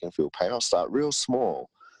that fish can feel pain? I'll start real small,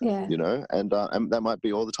 Yeah. you know, and that might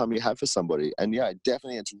be all the time you have for somebody. And yeah,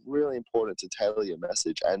 definitely it's really important to tailor your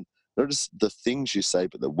message, and not just the things you say,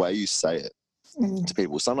 but the way you say it to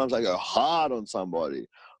people. Sometimes I go hard on somebody.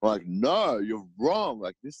 I'm like, no, you're wrong.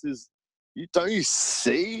 Like, this is, don't you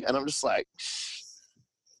see? And I'm just like,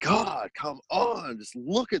 God, come on, just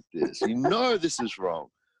look at this. You know this is wrong.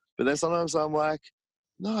 But then sometimes I'm like,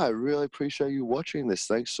 no, I really appreciate you watching this.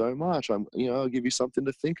 Thanks so much. I'll give you something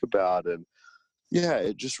to think about. And yeah,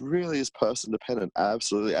 it just really is person dependent.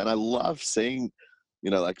 Absolutely. And I love seeing,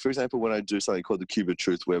 like, for example, when I do something called the Cube of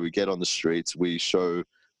Truth, where we get on the streets, we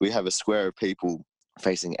have a square of people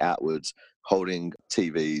facing outwards, holding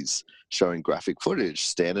TVs, showing graphic footage,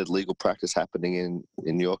 standard legal practice happening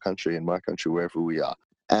in your country, in my country, wherever we are.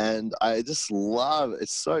 And I just love,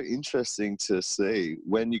 it's so interesting to see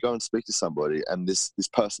when you go and speak to somebody and this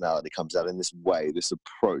personality comes out in this way, this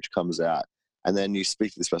approach comes out, and then you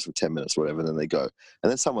speak to this person for 10 minutes or whatever, and then they go. And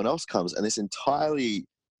then someone else comes and this entirely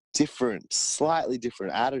different, slightly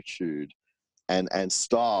different attitude and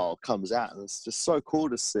style comes out. And it's just so cool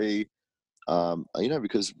to see,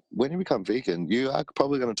 because when you become vegan, you are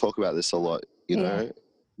probably going to talk about this a lot,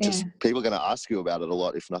 just people are going to ask you about it a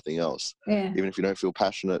lot, if nothing else. Even if you don't feel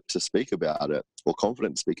passionate to speak about it or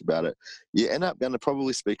confident to speak about it, you end up going to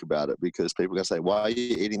probably speak about it because people are going to say, why are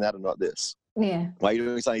you eating that and not this? Why are you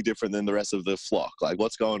doing something different than the rest of the flock? Like,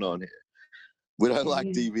 what's going on here? We don't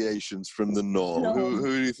like deviations from the norm. Who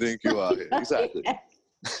do you think you are here? Exactly.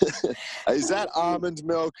 Is that almond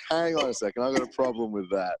milk? Hang on a second. I've got a problem with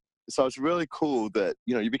that. So it's really cool that,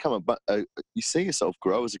 you become you see yourself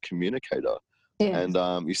grow as a communicator. And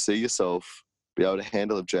you see yourself be able to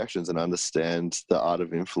handle objections and understand the art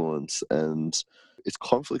of influence. And it's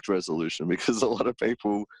conflict resolution, because a lot of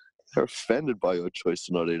people are offended by your choice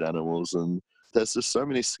to not eat animals. And there's just so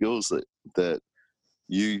many skills that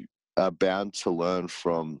you are bound to learn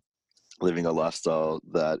from living a lifestyle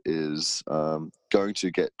that is going to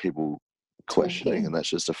get people questioning. And that's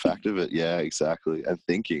just a fact of it. Yeah, exactly. And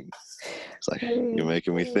thinking. It's like, you're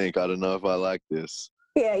making me think. I don't know if I like this.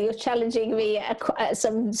 Yeah, you're challenging me at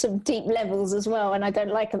some deep levels as well, and I don't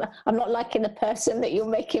like it. I'm not liking the person that you're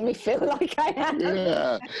making me feel like I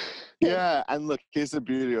am. Yeah. And look, here's the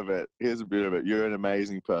beauty of it. You're an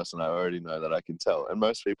amazing person. I already know that, I can tell. And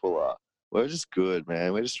most people are. We're just good,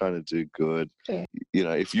 man. We're just trying to do good. Yeah.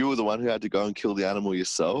 If you were the one who had to go and kill the animal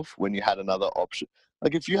yourself when you had another option,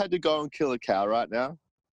 like if you had to go and kill a cow right now,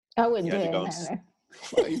 I wouldn't do it. No.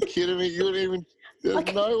 Are you kidding me? You wouldn't even.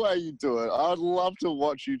 There's no way you'd do it. I'd love to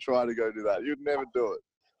watch you try to go do that. You'd never do it.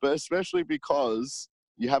 But especially because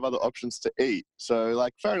you have other options to eat. So,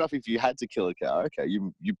 like, fair enough, if you had to kill a cow, okay,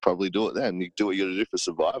 you'd probably do it then. You do what you got to do for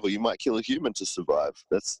survival. You might kill a human to survive.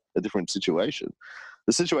 That's a different situation.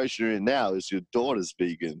 The situation you're in now is your daughter's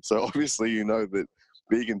vegan. So, obviously, you know that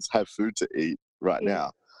vegans have food to eat right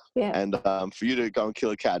now. Yeah. And for you to go and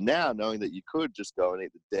kill a cow now, knowing that you could just go and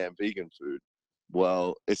eat the damn vegan food,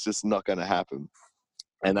 well, it's just not going to happen.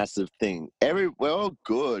 And that's the thing. We're all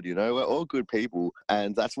good, we're all good people.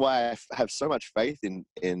 And that's why I have so much faith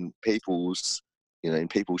in people's, in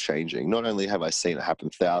people changing. Not only have I seen it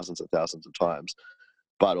happen thousands and thousands of times,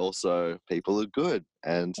 but also people are good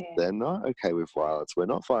and they're not okay with violence. We're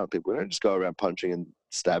not violent people. We don't just go around punching and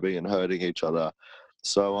stabbing and hurting each other.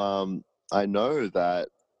 So I know that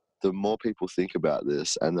the more people think about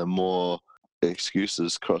this and the more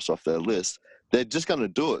excuses cross off their list, they're just going to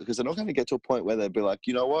do it, because they're not going to get to a point where they'll be like,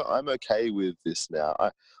 you know what, I'm okay with this now.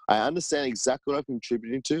 I understand exactly what I'm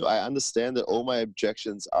contributing to. I understand that all my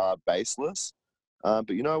objections are baseless.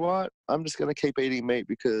 But you know what? I'm just going to keep eating meat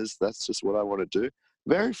because that's just what I want to do.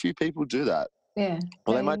 Very few people do that. Yeah.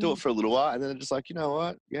 Well, they might do it for a little while, and then they're just like, you know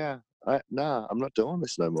what? Yeah, nah, I'm not doing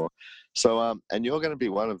this no more. So, and you're going to be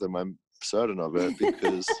one of them. I'm certain of it,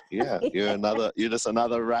 because you're just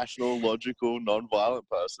another rational, logical, non-violent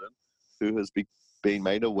person who has been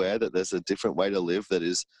made aware that there's a different way to live that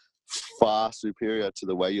is far superior to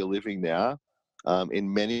the way you're living now,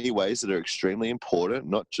 in many ways that are extremely important.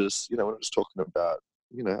 Not just, we're not just talking about,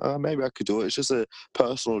 maybe I could do it. It's just a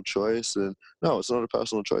personal choice. And no, it's not a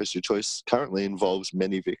personal choice. Your choice currently involves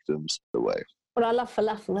many victims away. Well, I love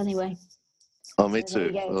falafel anyway. Oh, me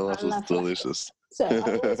too. Falafel's delicious. So I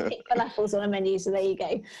always pick falafels on a menu, so there you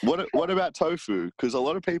go. What about tofu? Because a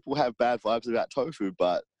lot of people have bad vibes about tofu,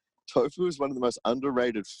 but tofu is one of the most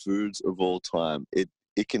underrated foods of all time. It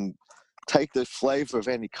can take the flavor of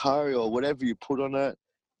any curry or whatever you put on it,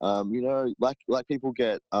 You know, like people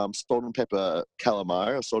get salt and pepper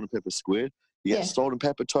calamari or salt and pepper squid. You get salt and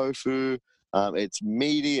pepper tofu. It's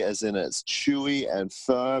meaty, as in it's chewy and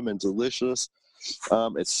firm and delicious.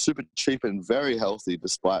 It's super cheap and very healthy,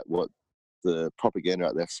 despite what the propaganda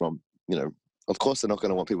out there from, you know, of course they're not going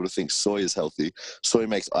to want people to think soy is healthy. Soy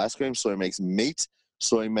makes ice cream, soy makes meat,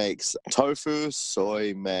 soy makes tofu,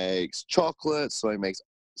 soy makes chocolate, soy makes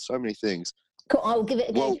so many things. Cool, I'll give it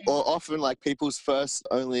a go. Well, often like people's first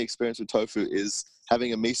only experience with tofu is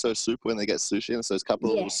having a miso soup when they get sushi, and so it's a couple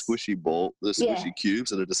of little squishy cubes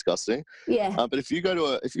that are disgusting. Yeah. But if you go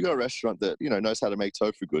to a restaurant that, you know, knows how to make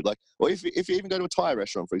tofu good, like, or if you even go to a Thai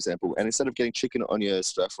restaurant, for example, and instead of getting chicken on your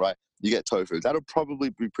stir fry, you get tofu, that'll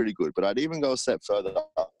probably be pretty good. But I'd even go a step further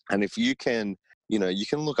up, and if you can, you know, you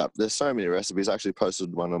can look up, there's so many recipes. I actually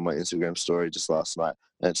posted one on my Instagram story just last night,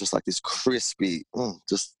 and it's just like this crispy,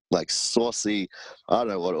 just like saucy, I don't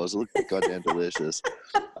know what it was. It looked goddamn delicious.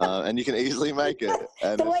 And you can easily make it.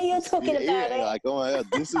 And the way you're talking about it. Like, oh my God,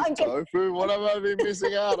 this is tofu? What have I been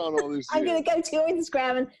missing out on all this I'm going to go to your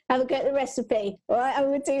Instagram and have a go at the recipe. All right, I'm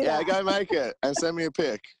going to do that. Yeah, go make it and send me a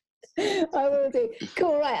pic. I will do.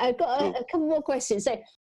 Cool, right. I've got a couple more questions. So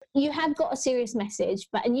you have got a serious message,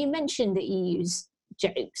 and you mentioned that you use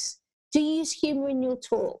jokes. Do you use humour in your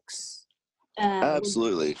talks?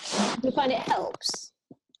 Absolutely. Do you find it helps?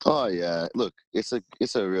 Oh yeah, look, it's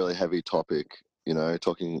a really heavy topic, you know,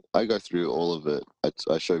 I go through all of it.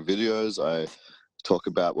 I show videos, I talk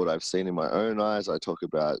about what I've seen in my own eyes, I talk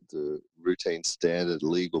about the routine standard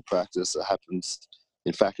legal practice that happens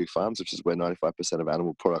in factory farms, which is where 95% of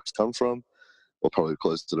animal products come from, or probably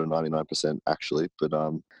close to the 99% actually. But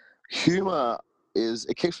humor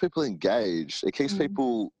it keeps people engaged. It keeps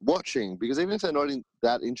people watching, because even if they're not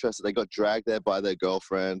that interested, they got dragged there by their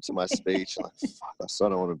girlfriend to my speech. Like, fuck, I still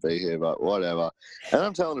don't want to be here, but whatever. And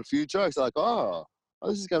I'm telling a few jokes. They're like, oh,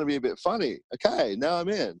 this is going to be a bit funny. Okay, now I'm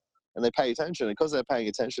in. And they pay attention. And because they're paying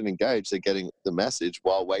attention, engaged, they're getting the message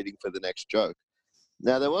while waiting for the next joke.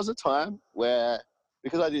 Now, there was a time where,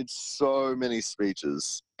 because I did so many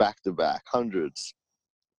speeches back to back, hundreds,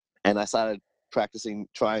 and I started practicing,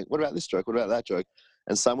 trying, what about this joke? What about that joke?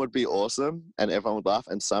 And some would be awesome and everyone would laugh,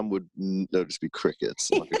 and some would just be crickets.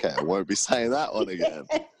 I'm like, okay, I won't be saying that one again.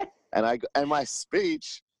 And my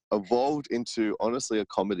speech evolved into, honestly, a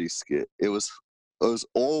comedy skit. It was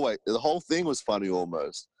always, the whole thing was funny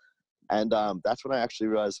almost. And that's when I actually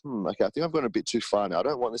realized, okay, I think I've gone a bit too far now. I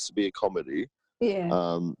don't want this to be a comedy. Yeah.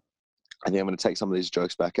 I think I'm going to take some of these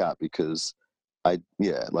jokes back out, because I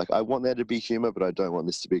want there to be humor, but I don't want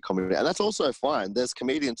this to be a comedy. And that's also fine. There's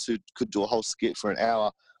comedians who could do a whole skit for an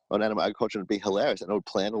hour on animal agriculture and it'd be hilarious, and it would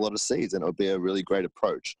plant a lot of seeds, and it would be a really great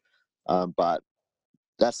approach. But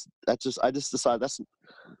I just decided it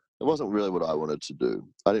wasn't really what I wanted to do.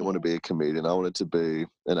 I didn't want to be a comedian. I wanted to be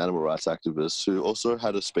an animal rights activist who also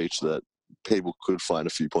had a speech that people could find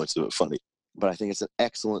a few points of it funny. But I think it's an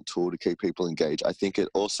excellent tool to keep people engaged. I think it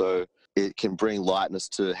can bring lightness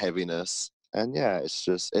to heaviness. And yeah, it's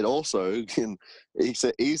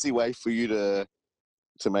an easy way for you to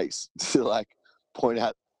point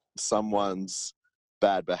out someone's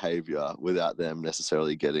bad behavior without them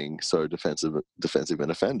necessarily getting so defensive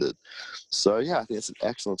and offended. So yeah, I think it's an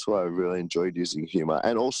excellent tool. I really enjoyed using humor,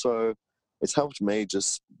 and also it's helped me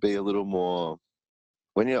just be a little more,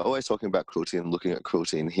 when you're always talking about cruelty and looking at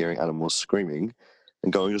cruelty and hearing animals screaming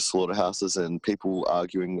and going to slaughterhouses and people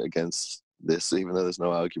arguing against this, even though there's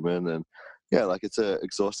no argument. And yeah, like, it's an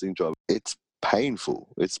exhausting job. It's painful.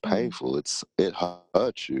 It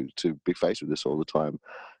hurts you to be faced with this all the time,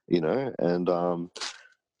 you know? And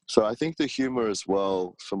so I think the humor as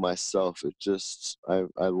well, for myself, I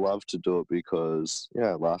love to do it because,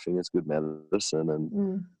 yeah, laughing is good medicine.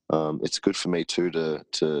 And it's good for me too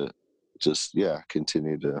to just,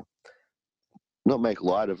 continue to not make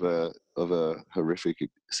light of a horrific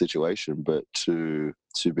situation, but to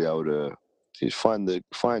be able to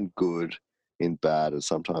find good in bad. And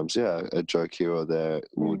sometimes, a joke here or there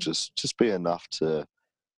will just be enough to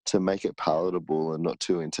make it palatable and not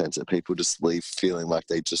too intense, that people just leave feeling like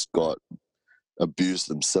they just got abused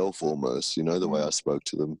themselves almost, you know, the way I spoke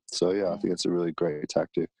to them. So I think it's a really great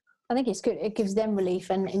tactic. I think it's good. It gives them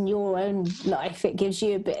relief, and in your own life, it gives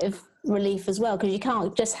you a bit of relief as well, because you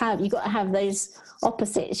can't just you've got to have those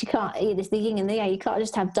opposites. You can't, it's the yin and the yang. You can't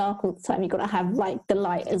just have dark all the time. You've got to have like the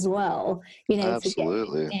light as well, you know.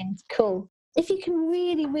 Absolutely. Cool. If you can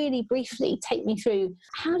really, really briefly take me through,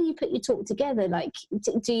 how do you put your talk together? Like,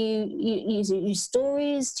 do you use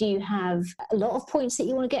stories? Do you have a lot of points that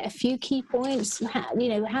you want to get, a few key points? How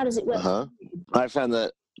does it work? I found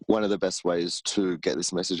that one of the best ways to get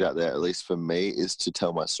this message out there, at least for me, is to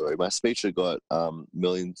tell my story. My speech had got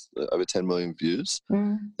millions, over 10 million views.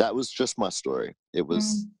 That was just my story. It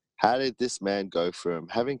was, how did this man go from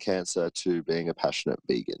having cancer to being a passionate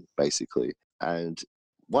vegan, basically? And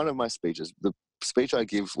one of my speeches, the speech I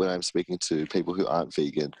give when I'm speaking to people who aren't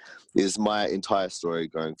vegan, is my entire story,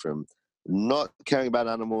 going from not caring about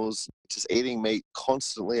animals, just eating meat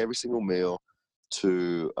constantly every single meal,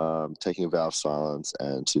 to taking a vow of silence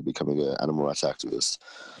and to becoming an animal rights activist.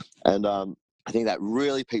 And I think that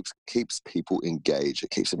really keeps people engaged. It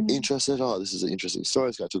keeps them interested. Oh, this is an interesting story.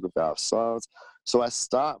 This guy took a vow of silence. So I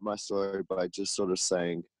start my story by just sort of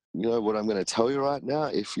saying, you know what I'm going to tell you right now,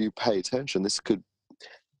 if you pay attention, this could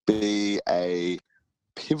be a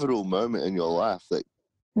pivotal moment in your life that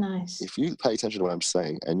if you pay attention to what I'm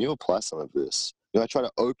saying and you apply some of this, I try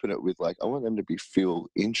to open it with like, I want them to feel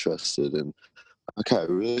interested and, okay, I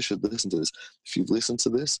really should listen to this. If you listen to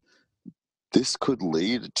this, this could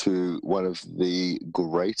lead to one of the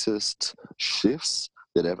greatest shifts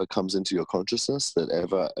that ever comes into your consciousness, that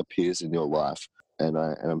ever appears in your life. And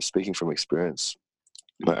I'm speaking from experience,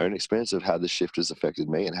 my own experience of how this shift has affected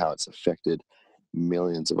me and how it's affected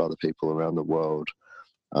millions of other people around the world.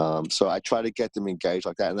 So I try to get them engaged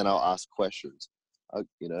like that, and then I'll ask questions.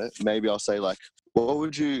 Maybe I'll say like, what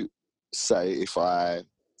would you say if I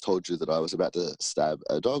told you that I was about to stab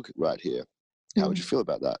a dog right here? How would you feel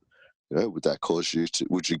about that? Would that cause you to,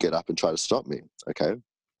 would you get up and try to stop me? Okay.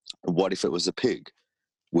 What if it was a pig?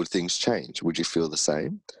 Would things change? Would you feel the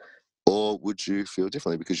same? Or would you feel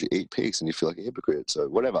differently because you eat pigs and you feel like a hypocrite? So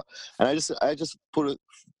whatever. And I just put a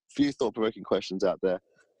few thought-provoking questions out there,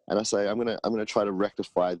 and I say I'm gonna try to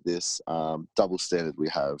rectify this double standard we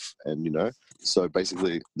have. And so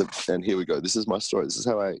basically, and here we go. This is my story. This is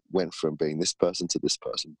how I went from being this person to this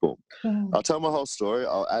person. Boom. I'll tell my whole story.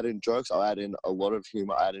 I'll add in jokes. I'll add in a lot of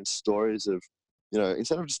humor. I'll add in stories of,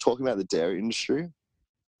 instead of just talking about the dairy industry,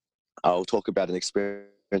 I'll talk about an experience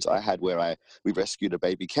I had where we rescued a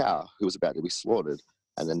baby cow who was about to be slaughtered,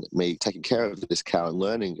 and then me taking care of this cow and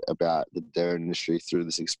learning about the dairy industry through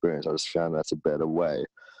this experience. I just found that's a better way.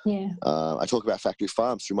 Yeah. I talk about factory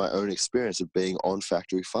farms through my own experience of being on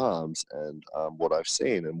factory farms and what I've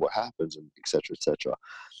seen and what happens, and et cetera, et cetera.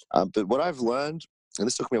 But what I've learned, and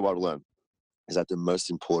this took me a while to learn, is that the most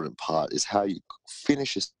important part is how you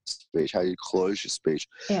finish your speech, how you close your speech.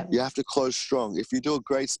 Yeah. You have to close strong. If you do a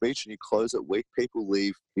great speech and you close it weak, people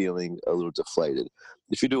leave feeling a little deflated.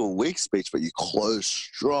 If you do a weak speech but you close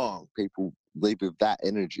strong, people leave with that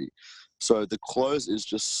energy. So the close is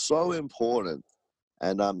just so important.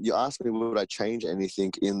 And you asked me, would I change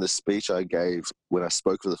anything in the speech I gave when I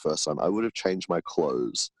spoke for the first time? I would have changed my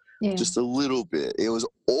close. Yeah. Just a little bit. It was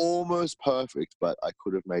almost perfect, but I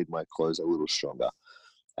could have made my close a little stronger.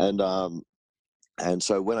 And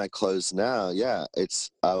so when I close now,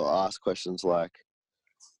 I'll ask questions like,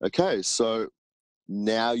 okay, so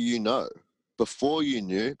now you know. Before you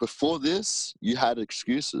knew, before this, you had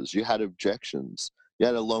excuses, you had objections, you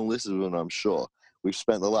had a long list of them, I'm sure. We've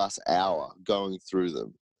spent the last hour going through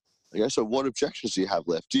them. Okay, so what objections do you have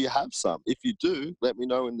left? Do you have some? If you do, let me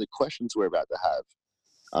know in the questions we're about to have.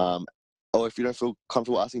 Or if you don't feel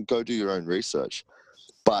comfortable asking, go do your own research.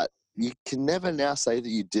 But you can never now say that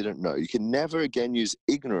you didn't know. You can never again use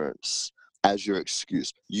ignorance as your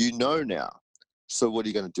excuse. You know now. So what are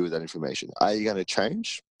you going to do with that information? Are you going to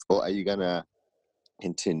change, or are you going to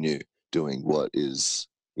continue doing what is,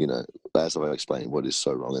 as I've explained, what is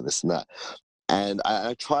so wrong and this and that? And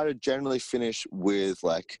I try to generally finish with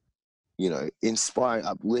like, inspiring,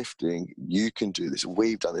 uplifting. You can do this.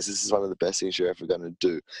 We've done this. This is one of the best things you're ever going to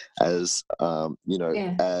do. As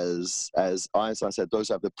as Einstein said, those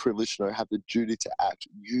who have the privilege to know have the duty to act.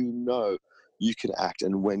 You can act,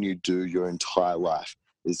 and when you do, your entire life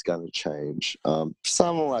is going to change.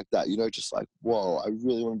 Something like that. Just like, whoa, I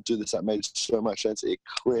really want to do this. That made so much sense. It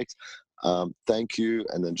clicked. Thank you,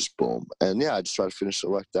 and then just boom. And I just try to finish it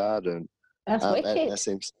like that, and that's wicked. that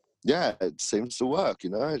seems. Yeah, it seems to work,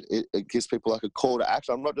 It gives people like a call to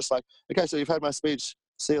action. I'm not just like, okay, so you've had my speech,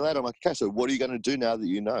 see you later. I'm like, okay, so what are you going to do now that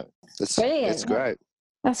you know? Brilliant. It's great.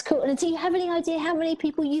 That's cool. And do you have any idea how many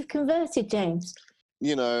people you've converted, James?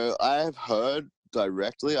 I have heard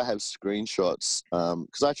directly. I have screenshots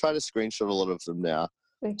because I try to screenshot a lot of them now,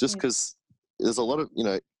 just because there's a lot of,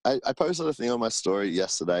 I posted a thing on my story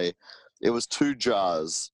yesterday. It was 2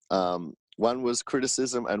 jars. One was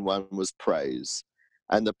criticism and one was praise.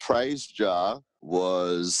 And the praise jar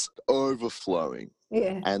was overflowing.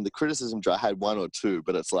 Yeah. And the criticism jar had 1 or 2,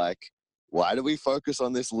 but it's like, why do we focus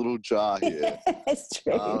on this little jar here? It's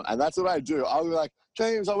true. And that's what I do. I'll be like,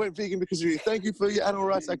 James, I went vegan because of you. Thank you for your animal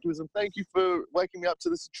rights activism. Thank you for waking me up to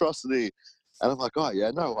this atrocity. And I'm like, oh,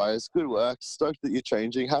 yeah, no worries. Good work. Stoked that you're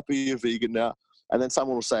changing. Happy you're vegan now. And then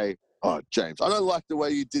someone will say, oh, James, I don't like the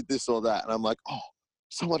way you did this or that. And I'm like, oh,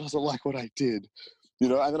 someone doesn't like what I did. You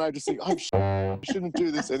know, and then I just think, I shouldn't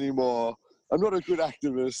do this anymore. I'm not a good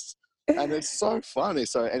activist. And it's so funny.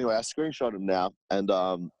 So anyway, I screenshot them now.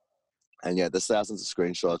 And yeah, there's thousands of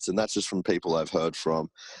screenshots, and that's just from people I've heard from.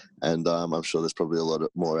 And I'm sure there's probably a lot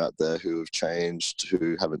more out there who have changed,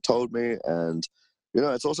 who haven't told me. And, you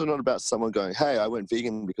know, it's also not about someone going, hey, I went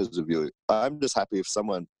vegan because of you. I'm just happy if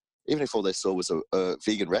someone, even if all they saw was a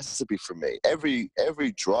vegan recipe from me, every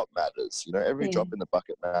drop matters, you know, every drop in the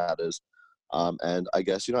bucket matters. And I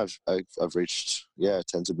guess, you know, I've reached,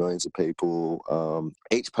 tens of millions of people.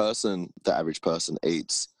 Each person, the average person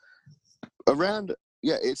eats around,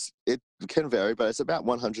 it can vary, but it's about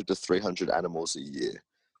 100 to 300 animals a year.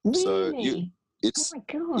 Really? So oh my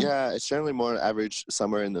God. Yeah, it's generally more on average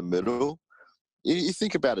somewhere in the middle. You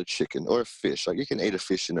think about a chicken or a fish, like you can eat a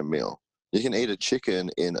fish in a meal. You can eat a chicken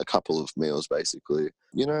in a couple of meals, basically,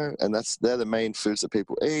 you know, and they're the main foods that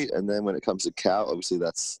people eat. And then when it comes to cow, obviously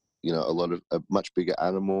that's, you know, a much bigger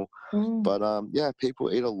animal. But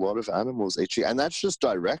people eat a lot of animals each year. And that's just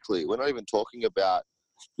directly. We're not even talking about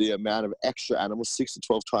the amount of extra animals, 6 to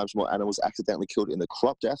 12 times more animals accidentally killed in the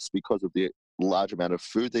crop deaths because of the large amount of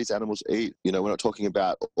food these animals eat. You know, we're not talking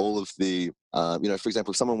about all of the, you know, for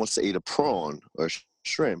example, if someone wants to eat a prawn or a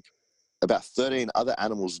shrimp, about 13 other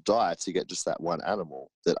animals die to get just that one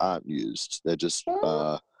animal that aren't used. They're just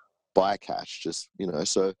bycatch, just, you know,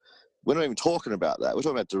 so we're not even talking about that. We're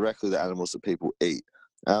talking about directly the animals that people eat.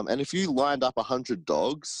 And if you lined up 100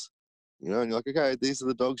 dogs, you know, and you're like, okay, these are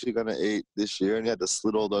the dogs you're going to eat this year, and you had to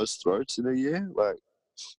slit all those throats in a year, like,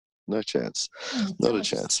 no chance. Not a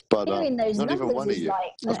chance. But not even one a year.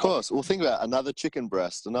 Of course. Well, think about it. Another chicken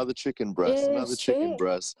breast, another chicken breast, another chicken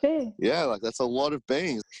breast. Yeah, like that's a lot of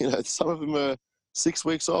beans. You know, some of them are 6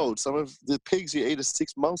 weeks old. Some of the pigs you eat are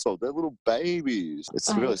 6 months old. They're little babies.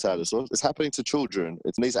 It's really sad. It's happening to children.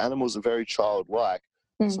 These animals are very childlike,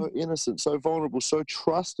 so innocent, so vulnerable, so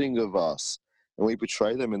trusting of us. And we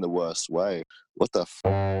betray them in the worst way. What the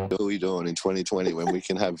are we doing in 2020 when we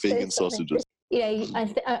can have vegan sausages? You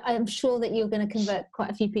know, I'm sure that you're going to convert quite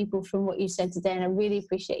a few people from what you said today, and I really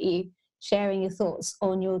appreciate you sharing your thoughts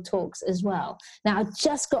on your talks as well. Now, I've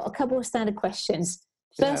just got a couple of standard questions.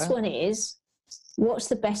 First one is, what's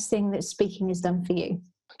the best thing that speaking has done for you?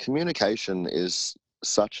 Communication is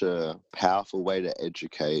such a powerful way to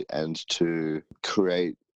educate and to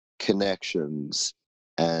create connections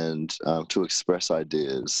and to express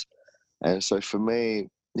ideas. And so for me,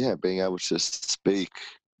 being able to speak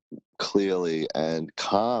clearly and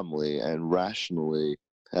calmly and rationally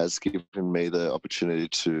has given me the opportunity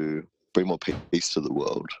to bring more peace to the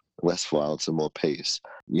world, less violence and more peace.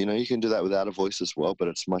 You know, you can do that without a voice as well, but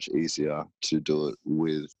it's much easier to do it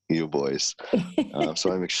with your voice.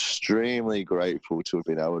 So I'm extremely grateful to have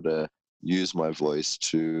been able to use my voice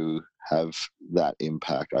to have that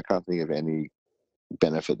impact. I can't think of any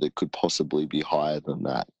benefit that could possibly be higher than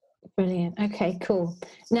that. Brilliant. Okay, cool.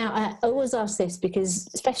 Now, I always ask this because,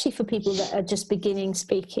 especially for people that are just beginning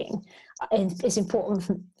speaking, it's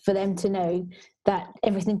important for them to know that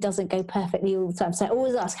everything doesn't go perfectly all the time. So I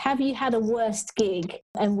always ask, have you had a worst gig,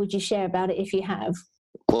 and would you share about it if you have?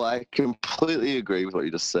 Well, I completely agree with what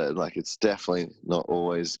you just said. Like, it's definitely not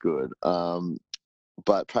always good.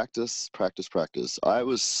 But practice. I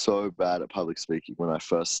was so bad at public speaking when I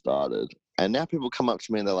first started. And now people come up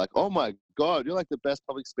to me and they're like, oh my God, you're like the best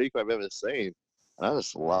public speaker I've ever seen. And I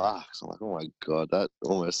just laugh. I'm like, oh my God, that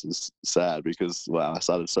almost is sad because, wow, I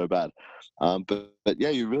started so bad. But yeah,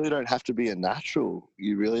 you really don't have to be a natural.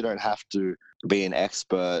 You really don't have to be an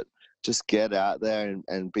expert. Just get out there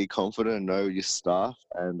and be confident and know your stuff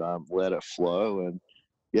and let it flow. And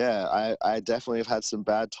yeah, I definitely have had some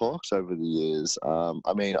bad talks over the years.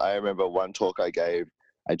 I mean, I remember one talk I gave,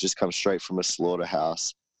 I just come straight from a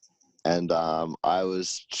slaughterhouse. And I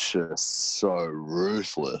was just so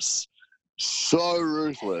ruthless.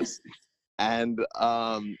 And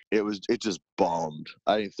it just bombed.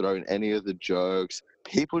 I didn't throw in any of the jokes.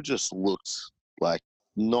 People just looked like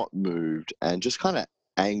not moved and just kind of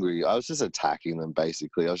angry. I was just attacking them,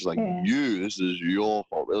 basically. I was just like, this is your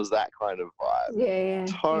fault. It was that kind of vibe.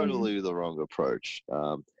 Totally the wrong approach.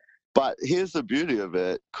 But here's the beauty of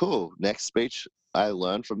it. Cool. Next speech, I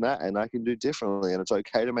learned from that and I can do differently, and it's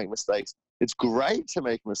okay to make mistakes. It's great to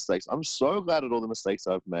make mistakes. I'm so glad at all the mistakes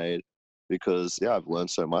I've made because I've learned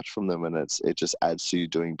so much from them, and it just adds to you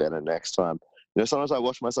doing better next time. Sometimes I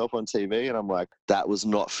watch myself on TV and I'm like, that was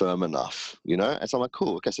not firm enough, And so I'm like,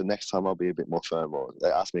 cool. Okay, so next time I'll be a bit more firm. Or they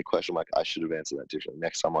ask me a question, I'm like, I should have answered that differently.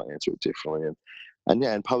 Next time I'll answer it differently.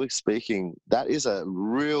 And public speaking, that is a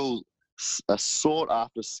sought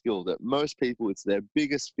after skill that most people, it's their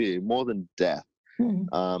biggest fear, more than death.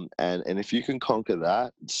 And if you can conquer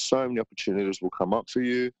that, so many opportunities will come up for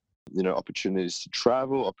you. Opportunities to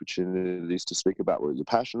travel, opportunities to speak about what you're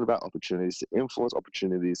passionate about, opportunities to influence,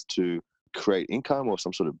 opportunities to create income or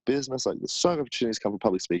some sort of business. Like, there's so many opportunities come from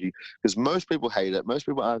public speaking, because most people hate it, most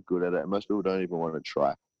people aren't good at it, and most people don't even want to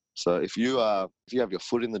try. So if you have your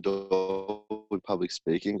foot in the door with public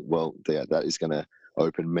speaking, well, that is going to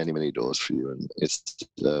open many, many doors for you, and it's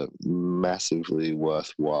a massively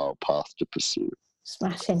worthwhile path to pursue.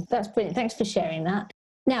 Smashing. That's brilliant. Thanks for sharing that.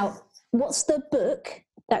 Now, what's the book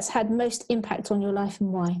that's had most impact on your life,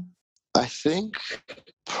 and why? I think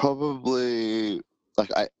probably,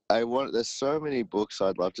 there's so many books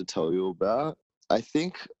I'd love to tell you about. I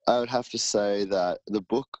think I would have to say that the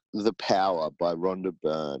book The Power by Rhonda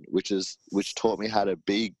Byrne, which taught me how to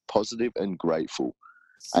be positive and grateful.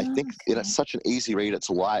 I think it's such an easy read. It's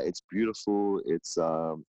light, it's beautiful,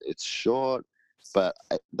 it's short, but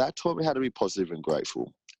that taught me how to be positive and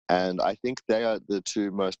grateful. And I think they are the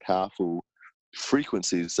two most powerful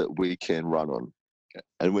frequencies that we can run on.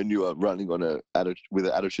 And when you are running with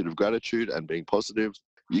an attitude of gratitude and being positive,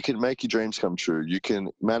 you can make your dreams come true. You can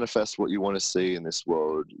manifest what you want to see in this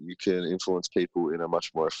world. You can influence people in a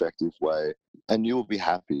much more effective way, and you will be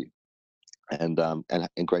happy and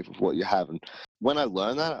grateful for what you have. And when I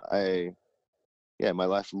learned that, my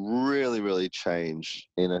life really, really changed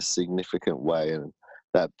in a significant way. And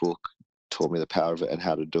that book taught me the power of it and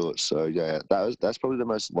how to do it. So that's probably the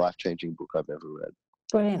most life-changing book I've ever read.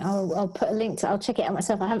 Brilliant. I'll put a link I'll check it out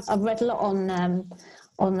myself. I've read a lot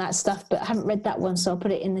on that stuff, but I haven't read that one, so I'll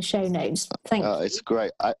put it in the show notes. Thank you. It's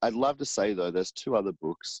great. I'd love to say, though, there's two other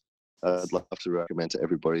books I'd love to recommend to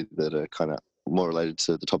everybody that are kind of more related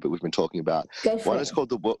to the topic we've been talking about. One is called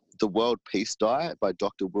The World Peace Diet by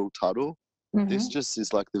Dr. Will Tuttle. Mm-hmm. This just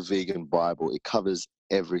is like the vegan Bible. It covers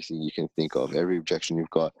everything you can think of, every objection you've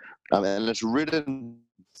got. And it's written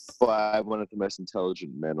by one of the most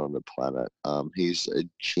intelligent men on the planet. He's a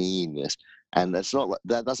genius. And that's not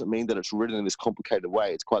that doesn't mean that it's written in this complicated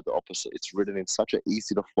way. It's quite the opposite. It's written in such an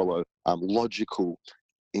easy to follow, logical,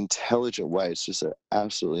 intelligent way. It's just an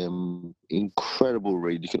absolutely incredible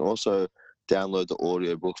read. You can also download the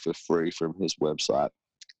audiobook for free from his website.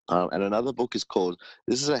 And another book is called,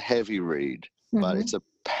 this is a heavy read, but it's a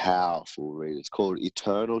powerful read. It's called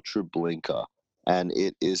Eternal Treblinka. And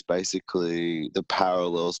it is basically the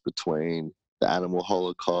parallels between the animal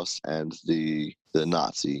holocaust and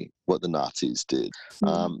what the Nazis did.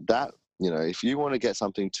 If you want to get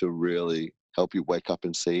something to really help you wake up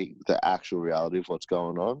and see the actual reality of what's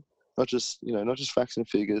going on, not just facts and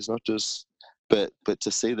figures, but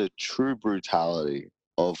to see the true brutality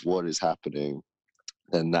of what is happening,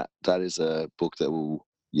 and that is a book that will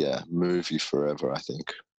move you forever, I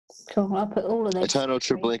think. Cool. I'll put all of those. Eternal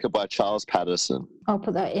Treblinka by Charles Patterson. I'll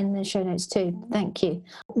put that in the show notes too. Thank you.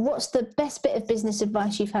 What's the best bit of business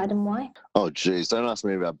advice you've had, and why? Oh, geez, don't ask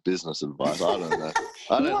me about business advice. I don't know.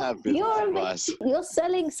 I don't have business advice. You're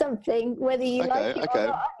selling something, whether you like it or not,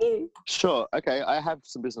 aren't you? Sure. Okay, I have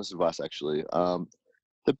some business advice, actually.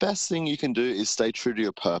 The best thing you can do is stay true to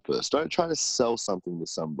your purpose. Don't try to sell something to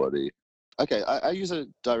somebody. Okay, I use a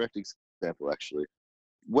direct example, actually.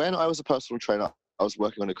 When I was a personal trainer, I was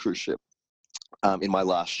working on a cruise ship in my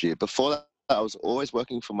last year. Before that, I was always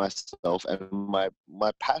working for myself, and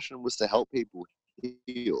my passion was to help people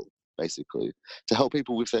heal, basically, to help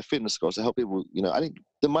people with their fitness goals, to help people,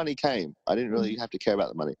 the money came. I didn't really have to care about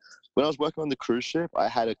the money. When I was working on the cruise ship, I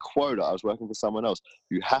had a quota. I was working for someone else.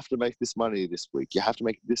 You have to make this money this week. You have to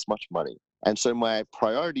make this much money. And so my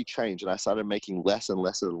priority changed, and I started making less and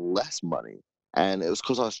less and less money. And it was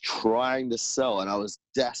because I was trying to sell, and I was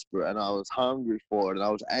desperate, and I was hungry for it, and I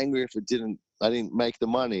was angry if I didn't make the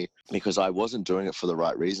money, because I wasn't doing it for the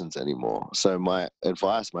right reasons anymore. So my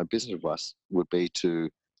business advice would be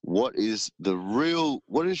what is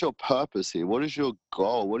your purpose here? What is your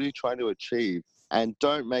goal? What are you trying to achieve? And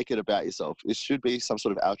don't make it about yourself. It should be some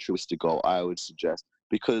sort of altruistic goal, I would suggest,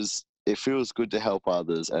 because it feels good to help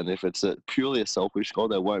others. And if it's purely a selfish goal,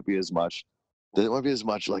 there won't be as much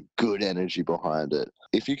like good energy behind it.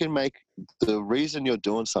 If you can make the reason you're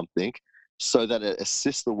doing something so that it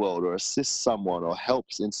assists the world or assists someone or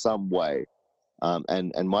helps in some way.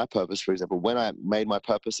 And my purpose, for example, when I made my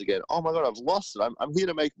purpose again, oh my God, I've lost it. I'm here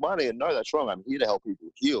to make money. And no, that's wrong. I'm here to help people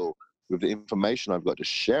heal with the information I've got, to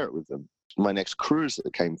share it with them. My next cruise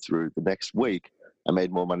that came through the next week, I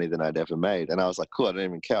made more money than I'd ever made. And I was like, cool, I don't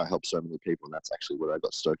even care. I helped so many people. And that's actually what I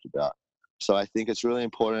got stoked about. So I think it's really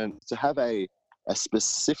important to have a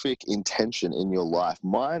specific intention in your life.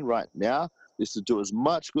 Mine right now is to do as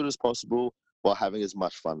much good as possible while having as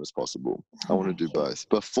much fun as possible. I want to do both.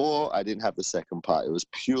 Before, I didn't have the second part. It was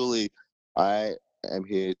purely, I am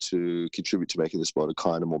here to contribute to making this world a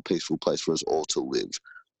kinder, more peaceful place for us all to live.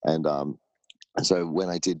 And so when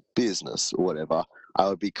I did business or whatever, I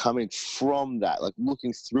would be coming from that, like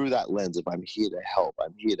looking through that lens of I'm here to help.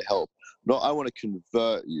 I'm here to help. Not I want to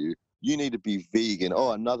convert you. You need to be vegan.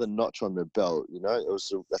 Oh, another notch on the belt. You know,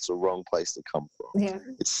 that's a wrong place to come from. Yeah.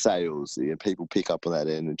 It's salesy, and people pick up on that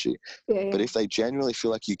energy. Yeah. But if they genuinely feel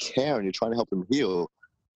like you care and you're trying to help them heal,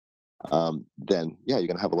 then yeah, you're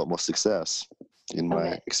going to have a lot more success, in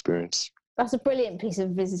my experience. That's a brilliant piece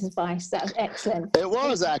of business advice. That's excellent. It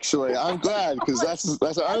was actually. I'm glad, because that's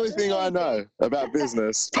the only thing I know about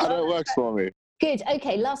business. But it works for me. Good.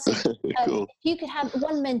 Okay, last thing. Cool. If you could have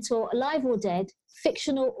one mentor, alive or dead,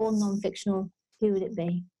 fictional or non-fictional, who would it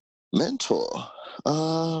be? Mentor?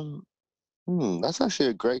 That's actually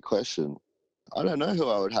a great question. I don't know who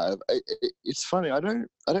I would have. It's funny. I don't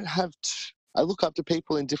have. I look up to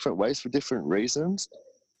people in different ways for different reasons.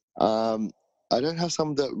 I don't have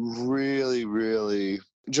some that really, really.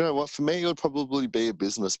 Do you know what? For me, it would probably be a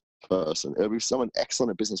business person. It would be someone excellent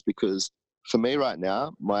at business, because for me right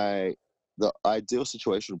now, the ideal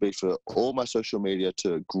situation would be for all my social media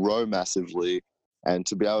to grow massively and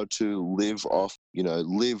to be able to live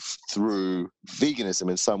through veganism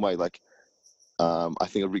in some way. Like, I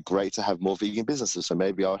think it would be great to have more vegan businesses. So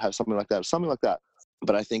maybe I would have something like that.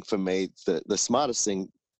 But I think for me, the smartest thing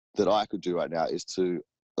that I could do right now is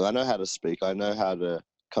I know how to speak. I know how to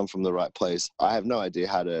come from the right place. I have no idea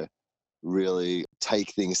how to really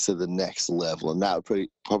take things to the next level. And that would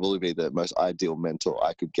probably be the most ideal mentor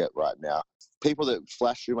I could get right now. People that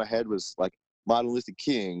flashed through my head was like Martin Luther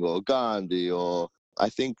King or Gandhi, or I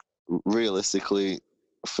think realistically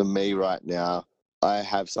for me right now, I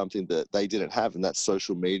have something that they didn't have, and that's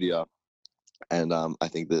social media. And I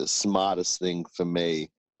think the smartest thing for me,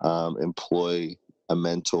 employ a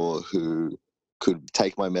mentor who could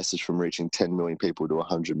take my message from reaching 10 million people to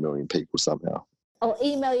 100 million people somehow. I'll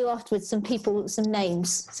email you afterwards some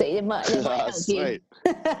names, so they might help Sweet.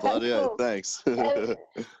 you. Bloody hell, Cool. thanks.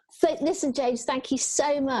 So listen, James, thank you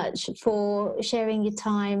so much for sharing your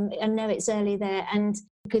time. I know it's early there, and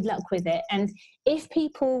good luck with it. And if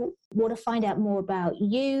people want to find out more about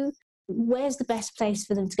you, where's the best place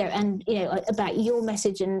for them to go? And, about your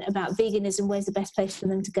message and about veganism, where's the best place for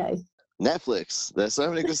them to go? Netflix. There's so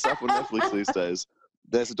many good stuff on Netflix these days.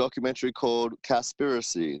 There's a documentary called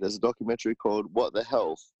Cowspiracy. There's a documentary called What the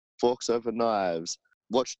Health? Forks Over Knives.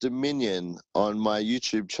 Watch Dominion on my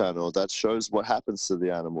YouTube channel. That shows what happens to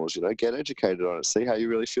the animals. Get educated on it. See how you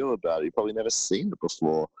really feel about it. You've probably never seen it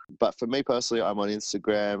before. But for me personally, I'm on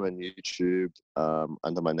Instagram and YouTube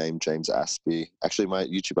under my name, James Aspey. Actually, my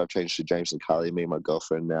YouTube I've changed to James and Carly, me and my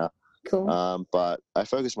girlfriend now. Cool. But I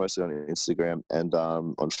focus mostly on Instagram and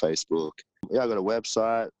on Facebook. Yeah, I got a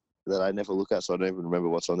website that I never look at, so I don't even remember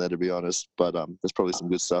what's on there, to be honest. But there's probably some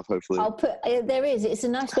good stuff, hopefully. I'll put there is. It's a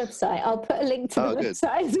nice website. I'll put a link to the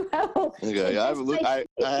website as well. Okay, I haven't looked. I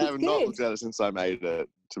have not looked at it since I made it,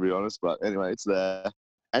 to be honest. But anyway, it's there.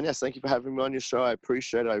 And yes, thank you for having me on your show. I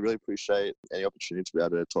appreciate it. I really appreciate any opportunity to be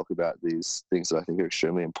able to talk about these things that I think are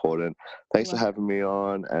extremely important. Thanks for having me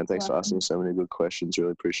on, and thanks for asking so many good questions.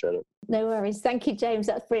 Really appreciate it. No worries. Thank you, James.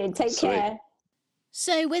 That's brilliant. Take care.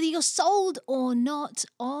 So whether you're sold or not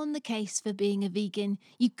on the case for being a vegan,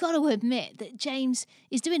 you've got to admit that James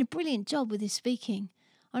is doing a brilliant job with his speaking.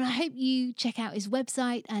 And I hope you check out his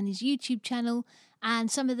website and his YouTube channel and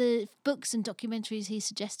some of the books and documentaries he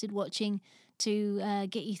suggested watching to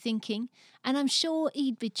get you thinking. And I'm sure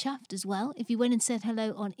he'd be chuffed as well if you went and said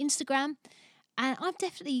hello on Instagram. And I'm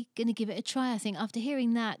definitely going to give it a try. I think after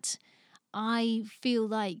hearing that, I feel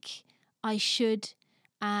like I should,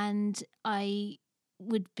 and I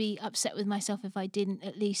would be upset with myself if I didn't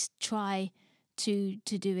at least try to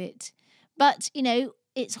do it. But,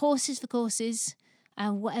 it's horses for courses,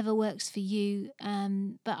 and whatever works for you.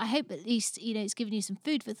 But I hope at least, it's given you some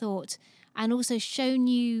food for thought and also shown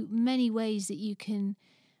you many ways that you can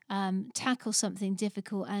tackle something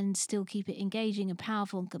difficult and still keep it engaging and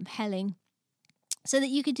powerful and compelling so that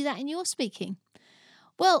you can do that in your speaking.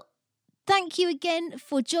 Well, thank you again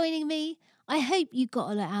for joining me. I hope you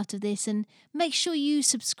got a lot out of this, and make sure you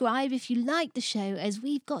subscribe if you like the show, as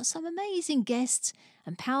we've got some amazing guests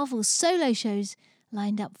and powerful solo shows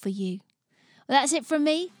lined up for you. Well, that's it from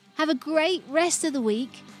me. Have a great rest of the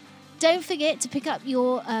week. Don't forget to pick up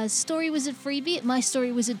your Story Wizard freebie at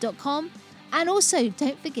mystorywizard.com, And also,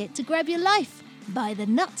 don't forget to grab your life by the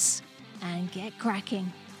nuts and get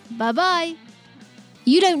cracking. Bye-bye.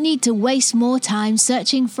 You don't need to waste more time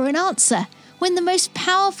searching for an answer when the most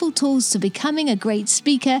powerful tools to becoming a great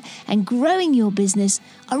speaker and growing your business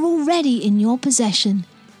are already in your possession.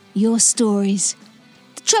 Your stories.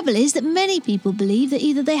 The trouble is that many people believe that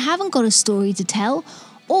either they haven't got a story to tell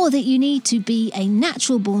or that you need to be a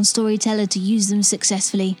natural-born storyteller to use them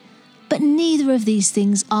successfully. But neither of these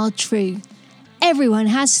things are true. Everyone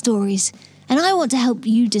has stories, and I want to help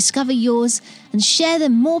you discover yours and share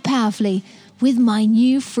them more powerfully with my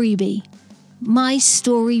new freebie, My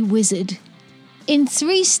Story Wizard. In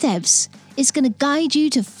 3 steps, it's going to guide you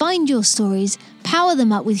to find your stories, power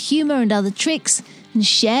them up with humour and other tricks, and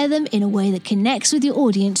share them in a way that connects with your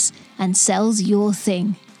audience and sells your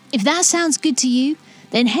thing. If that sounds good to you,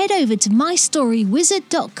 then head over to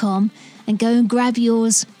mystorywizard.com and go and grab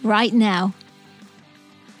yours right now.